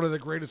Hulk is one of the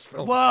greatest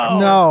films. Whoa.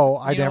 No,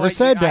 I You know never what?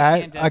 said I that.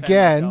 can't defend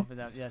Again, myself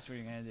without- That's what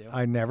you're gonna do.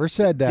 I never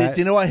said that.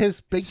 Do you know what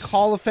his big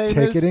Hall of Fame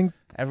Take is? it in.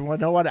 Everyone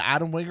know what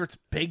Adam Wingard's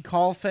big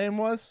Hall of Fame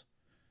was?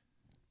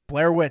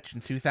 Blair Witch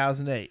in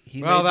 2008.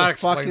 He Well, made that the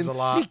explains fucking a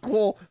lot.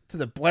 sequel to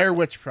the Blair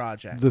Witch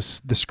Project. The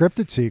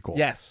scripted sequel.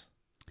 Yes.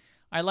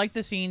 I like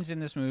the scenes in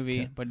this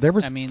movie, but There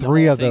was I mean,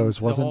 three the whole of thing, those,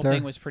 wasn't the whole there?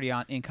 thing was pretty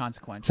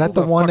inconsequential. Is that Who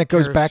the the one fuck that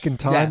goes cares? back in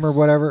time or Yes.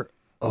 whatever?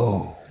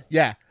 Oh,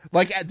 Yeah.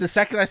 Like the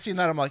second I seen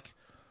that, I'm like,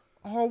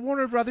 oh,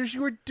 Warner Brothers,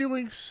 you were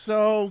doing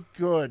so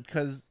good.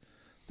 Because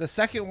the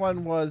second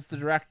one was the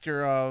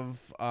director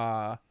of,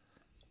 a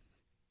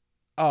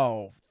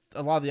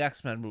lot of the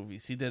X-Men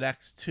movies. He did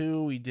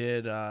X2. He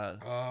did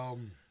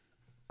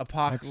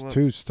Apocalypse.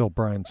 X2's still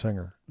Bryan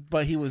Singer.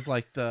 But he was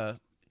like the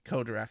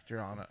co-director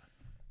on it.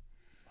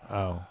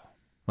 Oh,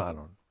 I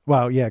don't.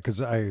 Well, yeah,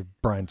 because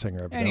Bryan Singer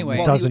evidently Anyway.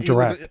 Well, doesn't he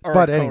was direct. or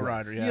But a anyway,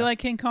 co-writer, yeah. You like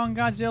King Kong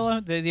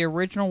Godzilla, the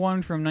original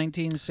one from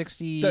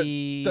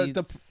 1963?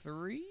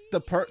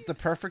 the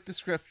perfect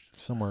description.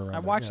 somewhere around. I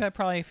watched there, that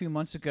probably a few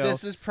months ago.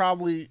 This is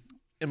probably,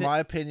 in Th- my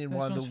opinion, this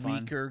one of the one's fun.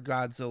 weaker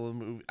Godzilla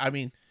movies. I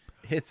mean,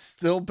 it's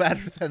still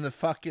better than the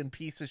fucking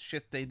piece of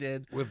shit they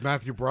did With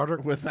Matthew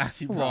Broderick. with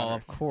Matthew well,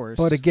 Broderick. of course.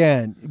 But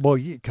again, well,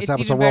 because it's that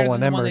was a even better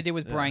Roland than the one they Emmerich did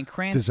with Bryan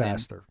Cranston.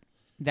 disaster.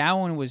 That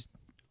one was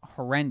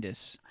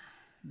horrendous.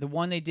 The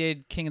one they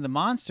did, King of the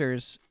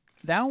Monsters,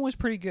 that one was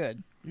pretty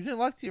good. You didn't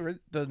like the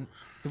The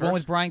one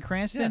with Bryan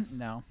Cranston? Yes.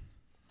 No.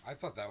 I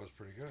thought that was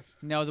pretty good.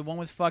 No, the one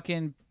with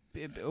fucking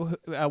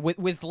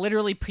with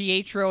literally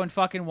Pietro and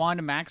fucking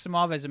Wanda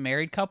Maximoff as a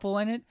married couple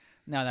in it.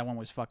 No, that one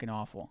was fucking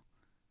awful.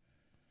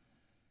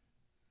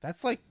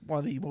 That's like one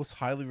of the most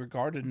highly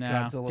regarded No,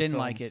 Godzilla didn't films.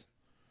 like it.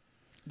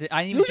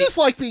 I didn't even You see, just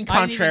like being I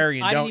didn't even-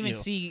 contrarian, I don't didn't even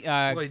you? see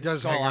Well, he does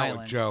Skull hang out Island.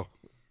 with Joe.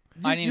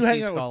 I didn't You even hang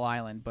see out with- Skull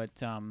Island,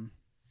 but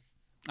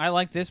I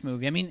like this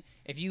movie. I mean,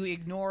 if you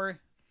ignore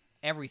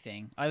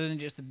everything other than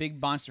just the big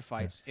monster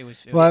fights, it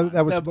was. Well, fun.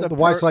 that was The the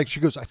wife's per- like, she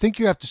goes, I think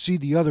you have to see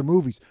the other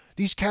movies.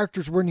 These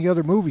characters were in the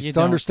other movies You to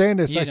don't. understand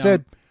this. You I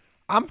said,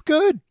 I'm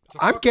good.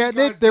 I'm fucking getting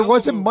it. There Godzilla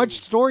wasn't movie. much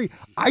story.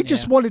 I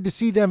just Yeah. wanted to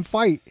see them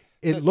fight.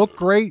 It looked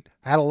great.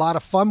 Had a lot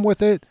of fun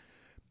with it.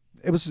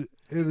 It was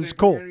They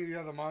cool. bring any of the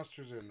other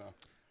monsters in though.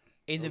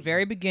 In the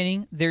very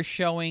beginning, they're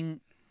showing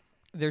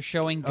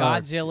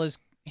Godzilla's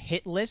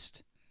hit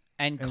list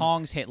and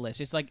Kong's hit list.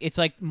 It's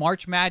like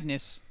March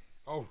Madness,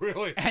 Oh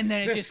really? and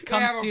then it just They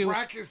comes have a to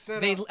bracket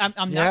set they. up.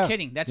 I'm Yeah. not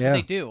kidding. That's Yeah. what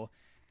they do,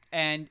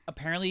 and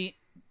apparently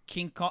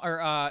King Kong or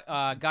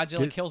Godzilla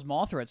Did- kills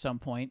Mothra at some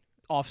point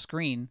off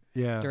screen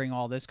Yeah. during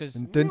all this because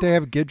And didn't they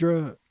have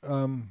Ghidra?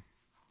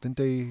 Didn't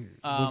they?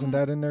 Wasn't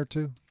that in there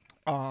too?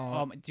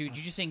 dude,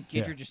 you just saying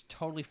Ghidra Yeah. just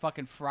totally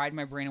fucking fried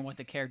my brain on what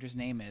the character's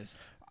name is.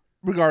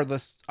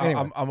 Regardless,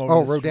 Anyway. I'm over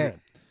Oh, this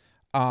Rodan.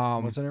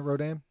 for- Wasn't it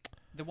Rodan?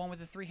 The one with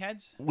the 3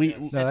 heads? We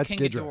No, That's that's King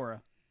Ghidra.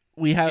 Ghidorah.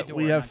 we have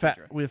Ghidorah,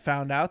 not we have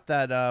found out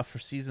that for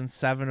season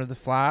 7 of The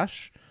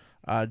Flash,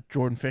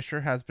 Jordan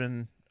Fisher has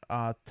been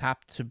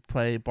tapped to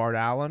play Bart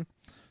Allen,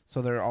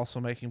 so they're also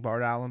making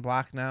Bart Allen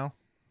black now.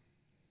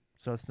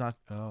 So it's not.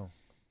 Oh.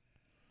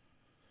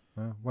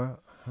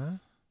 Well, huh?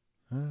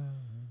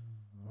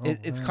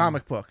 It's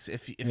comic books.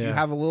 If you Yeah.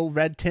 have a little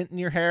red tint in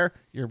your hair,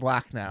 you're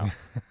black now.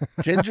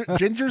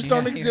 Gingers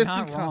don't Yeah, exist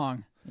You're in not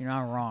wrong. You're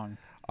not wrong.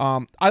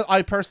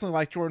 I personally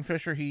like Jordan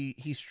Fisher.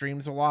 He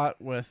streams a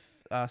lot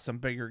with some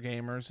bigger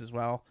gamers as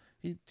well.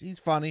 He's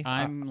funny.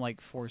 I'm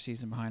like 4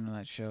 seasons behind on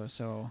that show,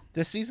 so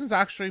This season's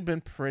actually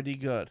been pretty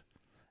good,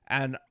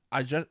 and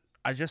I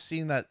just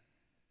seen that.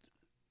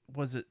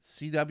 Was it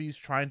CW's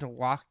trying to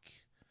lock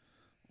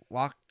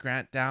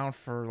Grant down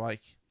for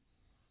like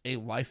a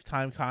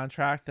lifetime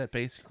contract? That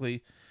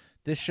basically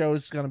this show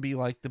is going to be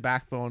like the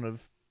backbone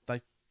of,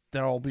 like,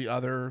 there'll be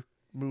other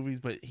movies,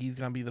 but he's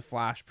going to be the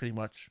Flash, pretty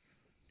much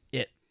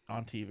it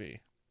on TV.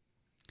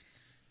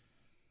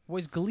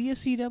 was Glee a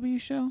CW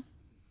show?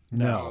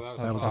 No, that was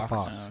that was a Fox.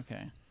 Fox. Oh,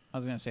 okay. I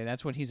was gonna say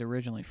that's what he's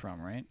originally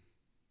from, right?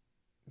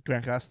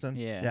 Grant Gustin?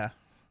 Yeah. Yeah,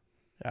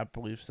 I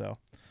believe so.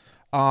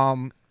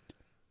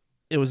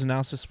 It was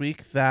announced this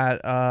week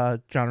that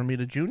John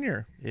Romita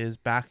Jr. is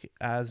back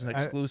as an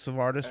exclusive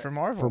artist for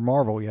Marvel. For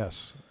Marvel,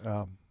 yes.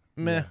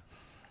 Meh.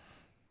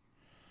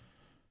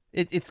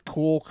 It's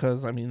cool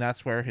because, I mean,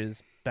 that's where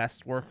his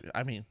best work,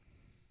 I mean,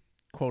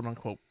 quote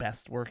unquote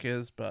best work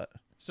is, but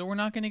So we're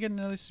not gonna get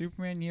another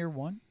Superman year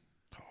 1?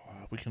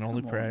 we can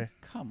only Come pray. on.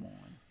 Come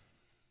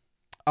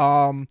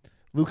on.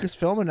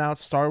 Lucasfilm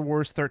announced Star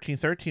Wars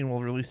 1313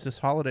 will release this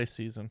holiday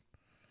season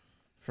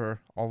for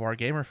all of our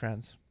gamer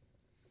friends.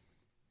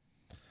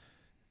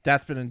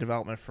 That's been in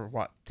development for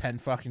what, 10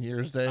 fucking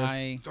years,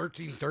 Dave?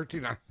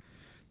 13.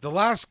 The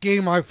last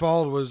game I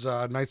followed was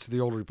Knights of the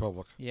Old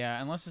Republic,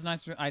 Unless it's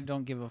not, I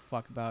don't give a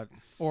fuck about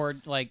or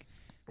like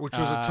which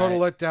was a total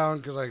letdown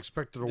because I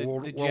expected a the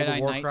World Jedi of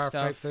Knight Warcraft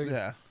type stuff. thing.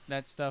 Yeah.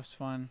 that stuff's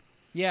fun.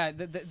 Yeah,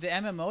 the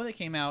MMO that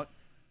came out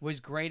was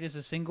great as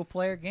a single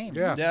player game.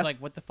 Yeah. It's Yeah. like,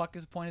 what the fuck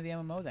is the point of the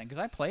MMO then? Because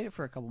I played it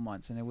for a couple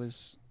months and it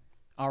was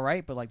all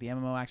right, but like the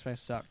MMO aspect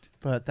sucked.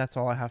 But that's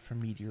all I have for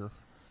Meteor,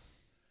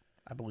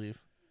 I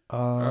believe.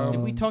 Did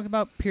we talk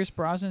about Pierce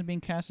Brosnan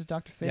being cast as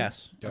Dr. Fate?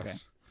 Yes. Yes. Okay.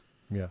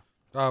 Yeah.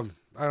 I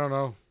don't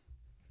know.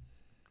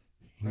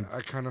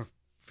 I kind of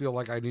feel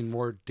like I need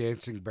more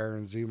dancing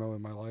Baron Zemo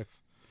in my life.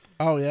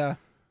 Oh, yeah.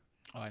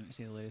 Oh, I didn't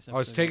see the latest I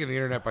was episode. taking the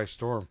internet by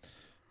storm.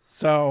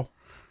 So,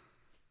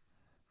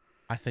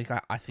 I think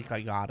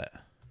I got it.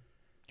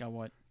 Got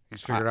what?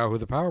 He's figured out who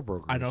the power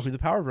broker is. I know who the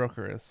power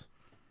broker is.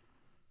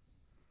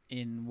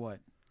 In what?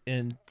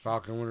 In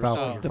Falcon Winter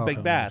Falcon- Soldier. the Falcon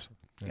big bad.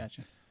 Yeah.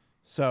 Gotcha.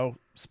 So,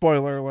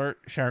 spoiler alert,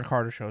 Sharon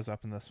Carter shows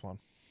up in this one.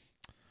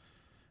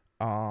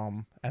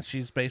 And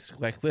she's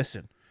basically like,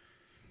 listen,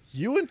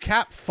 you and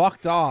Cap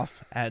fucked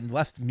off and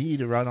left me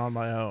to run on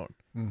my own.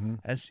 Mm-hmm.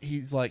 And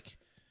she's like,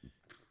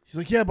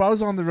 yeah, but I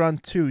was on the run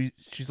too.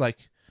 She's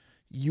like,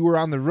 you were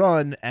on the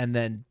run and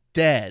then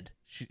dead.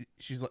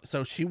 She's like,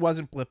 so she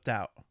wasn't blipped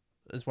out,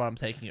 is what I'm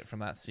taking it from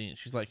that scene.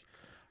 She's like,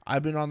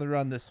 I've been on the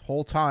run this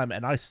whole time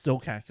and I still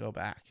can't go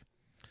back.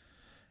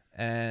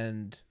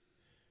 And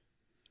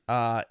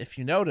if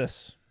you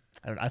notice,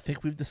 and I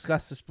think we've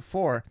discussed this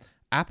before,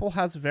 Apple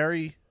has a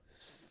very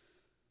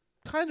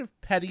kind of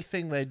petty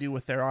thing they do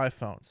with their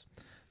iPhones.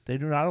 They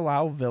do not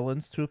allow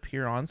villains to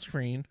appear on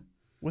screen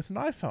with an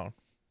iPhone.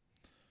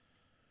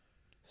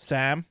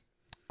 Sam,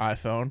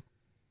 iPhone.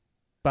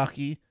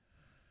 Bucky,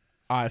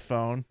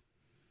 iPhone.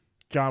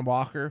 John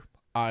Walker,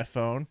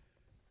 iPhone.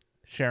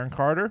 Sharon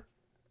Carter,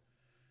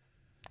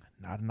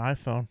 not an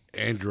iPhone.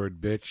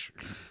 Android bitch.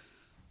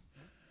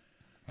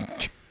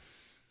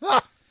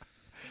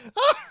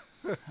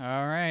 All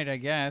right, I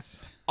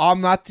guess.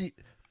 I'm not the.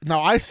 No,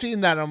 I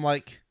seen that. I'm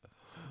like,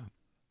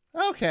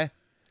 okay.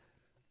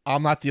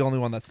 I'm not the only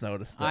one that's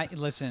noticed it.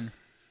 Listen.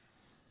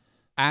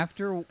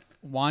 After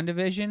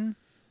WandaVision,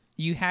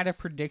 you had a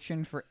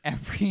prediction for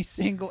every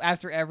single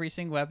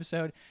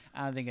episode.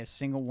 I don't think a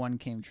single one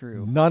came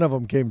true. None of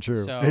them came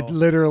true. So- It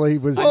literally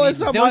was. Well, it's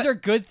not Those my- are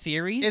good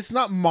theories. It's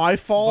not my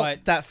fault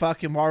But- that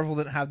fucking Marvel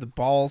didn't have the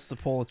balls to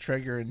pull a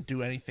trigger and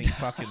do anything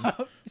fucking.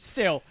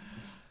 Still.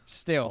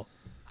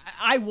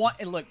 I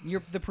want look.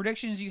 The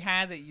predictions you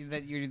had that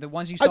you're the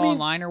ones you I saw mean,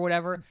 online or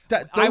whatever.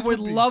 that- I those would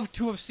would be- love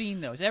to have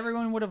seen those.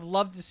 Everyone would have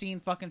loved to seen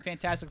fucking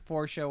Fantastic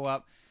Four show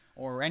up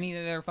or any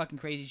of their fucking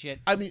crazy shit.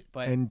 I mean,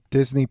 But And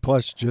Disney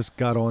Plus just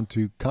got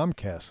onto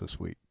Comcast this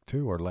week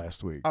too, or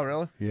last week. oh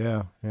really?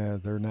 Yeah,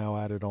 they're now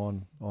added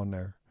on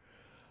there.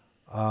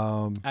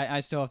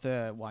 I still have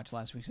to watch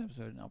last week's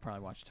episode, and I'll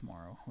probably watch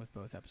tomorrow with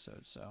both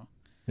episodes. So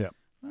Yeah.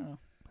 I don't know.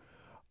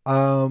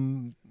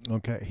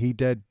 Okay, he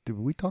dead. Did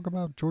we talk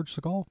about George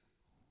Segal?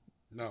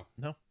 No.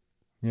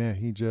 Yeah,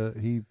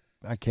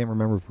 I can't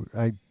remember.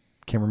 I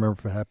can't remember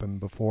if it happened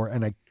before.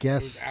 And I It was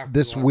guess after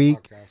this the last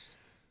week,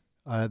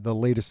 podcast. the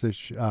latest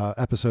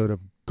episode of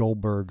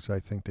Goldberg's, I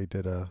think they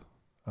did a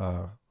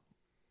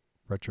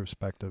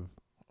retrospective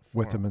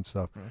with him and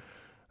stuff. Yeah.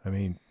 I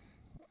mean,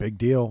 big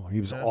deal. He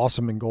was Yeah.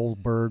 awesome in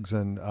Goldberg's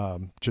and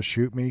Just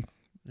Shoot Me.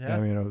 Yeah. I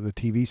mean, the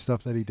TV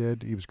stuff that he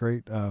did, he was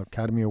great.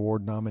 Academy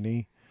Award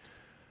nominee.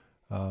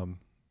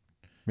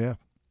 Yeah.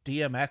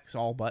 DMX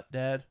all but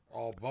dead.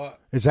 All but.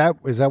 Is that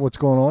what's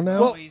going on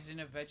now? Well- He's in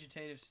a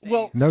vegetative state.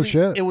 Well, No see,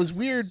 shit. It was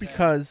weird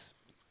because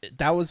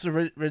that was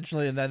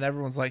originally, and then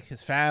everyone's like,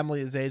 his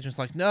family, his agents,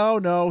 like,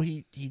 no,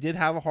 he did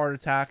have a heart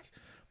attack,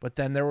 but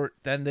then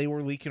they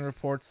were leaking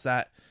reports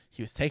that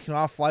he was taking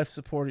off life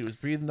support, he was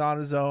breathing on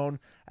his own,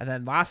 and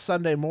then last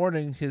Sunday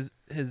morning, his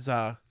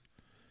I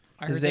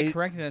heard his they a-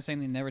 corrected that, saying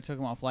they never took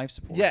him off life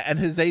support. yeah, and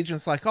his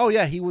agent's like, oh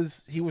yeah, he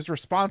was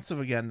responsive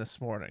again this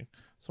morning.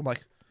 So I'm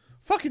like,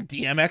 fucking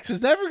DMX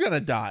is never gonna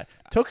die.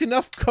 Took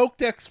enough coke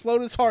to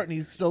explode his heart, and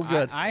he's still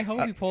good. I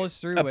hope he pulls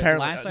through. But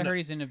apparently- last I heard,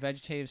 he's in a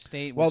vegetative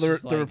state. Well, which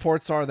is the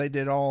reports are they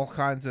did all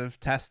kinds of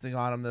testing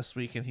on him this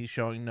week, and he's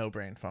showing no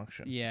brain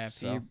function. Yeah,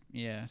 So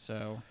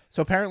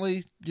so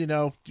apparently,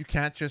 you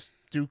can't just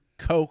do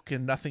coke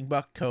and nothing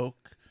but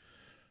coke,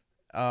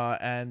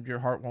 and your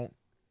heart won't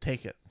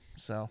take it.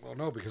 So Well,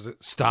 no, because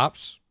it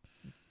stops,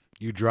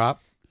 you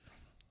drop,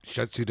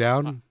 shuts you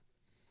down,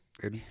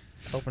 and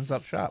opens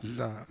up shop.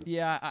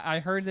 yeah, I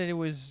heard that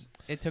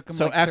it took him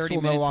So like X 30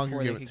 will no minutes longer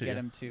before give they it could to get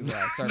you. him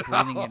to start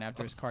breathing again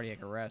after his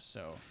cardiac arrest.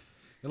 So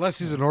unless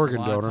he's an it's organ a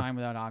lot of donor. time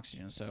without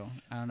oxygen. So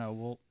I don't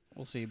know.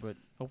 We'll see, but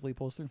hopefully he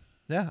pulls through.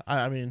 Yeah,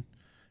 I mean,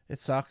 it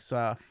sucks.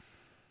 I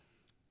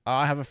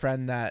have a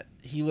friend that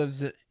he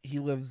lives.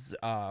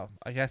 I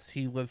guess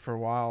he lived for a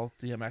while.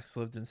 DMX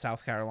lived in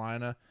South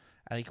Carolina,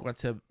 and he went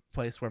to a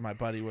place where my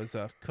buddy was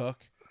a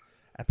cook.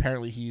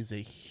 Apparently, he's a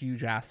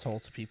huge asshole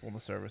to people in the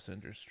service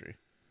industry.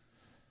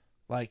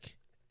 Like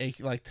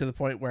to the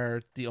point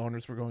where the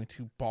owners were going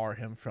to bar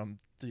him from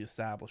the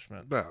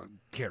establishment. No,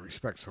 can't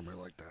respect somebody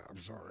like that. I'm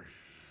sorry.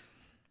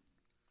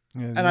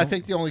 Yeah, And I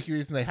think the only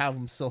reason they have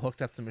him still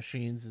hooked up to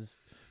machines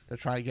is they're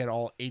trying to get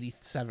all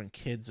 87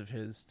 kids of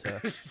his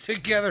to.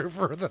 Together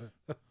for the.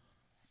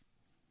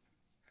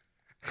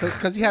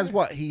 Because he has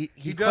what he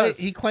does.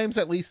 he claims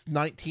at least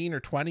 19 or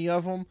 20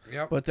 of them.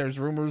 Yep. But there's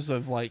rumors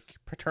of like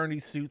paternity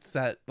suits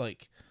that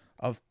like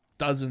of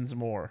dozens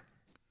more.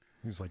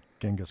 he's like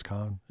Genghis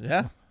Khan.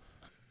 Yeah.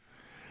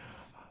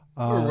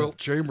 Or Wilt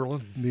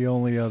Chamberlain. The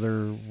only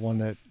other one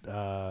that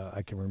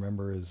I can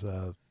remember is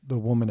the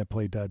woman that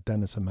played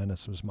Dennis the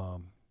Menace's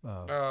mom.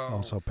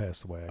 Also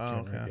passed away. I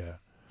can't okay. remember. Yeah.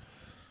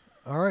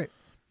 All right.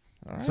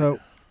 All right. So,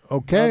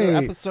 okay.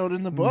 Another episode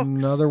in the books.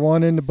 Another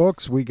one in the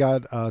books. We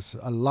got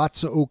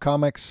lots of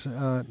comics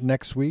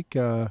next week.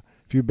 A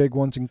few big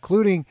ones,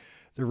 including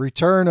the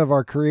return of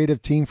our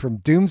creative team from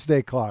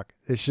Doomsday Clock.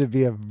 This should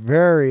be a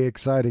very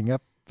exciting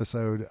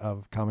episode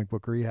of Comic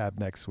Book Rehab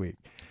next week.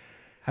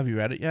 Have you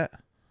read it yet?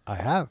 I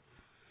have.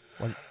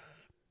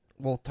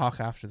 We'll talk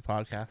after the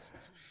podcast.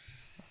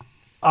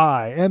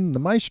 I am the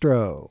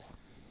maestro.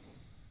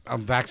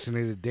 I'm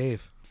vaccinated,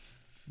 Dave.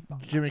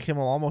 Jimmy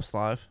Kimmel almost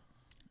live.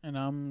 And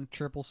I'm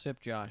triple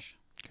sip Josh.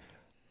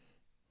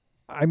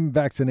 I'm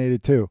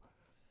vaccinated too.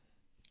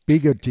 Be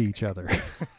good to each other.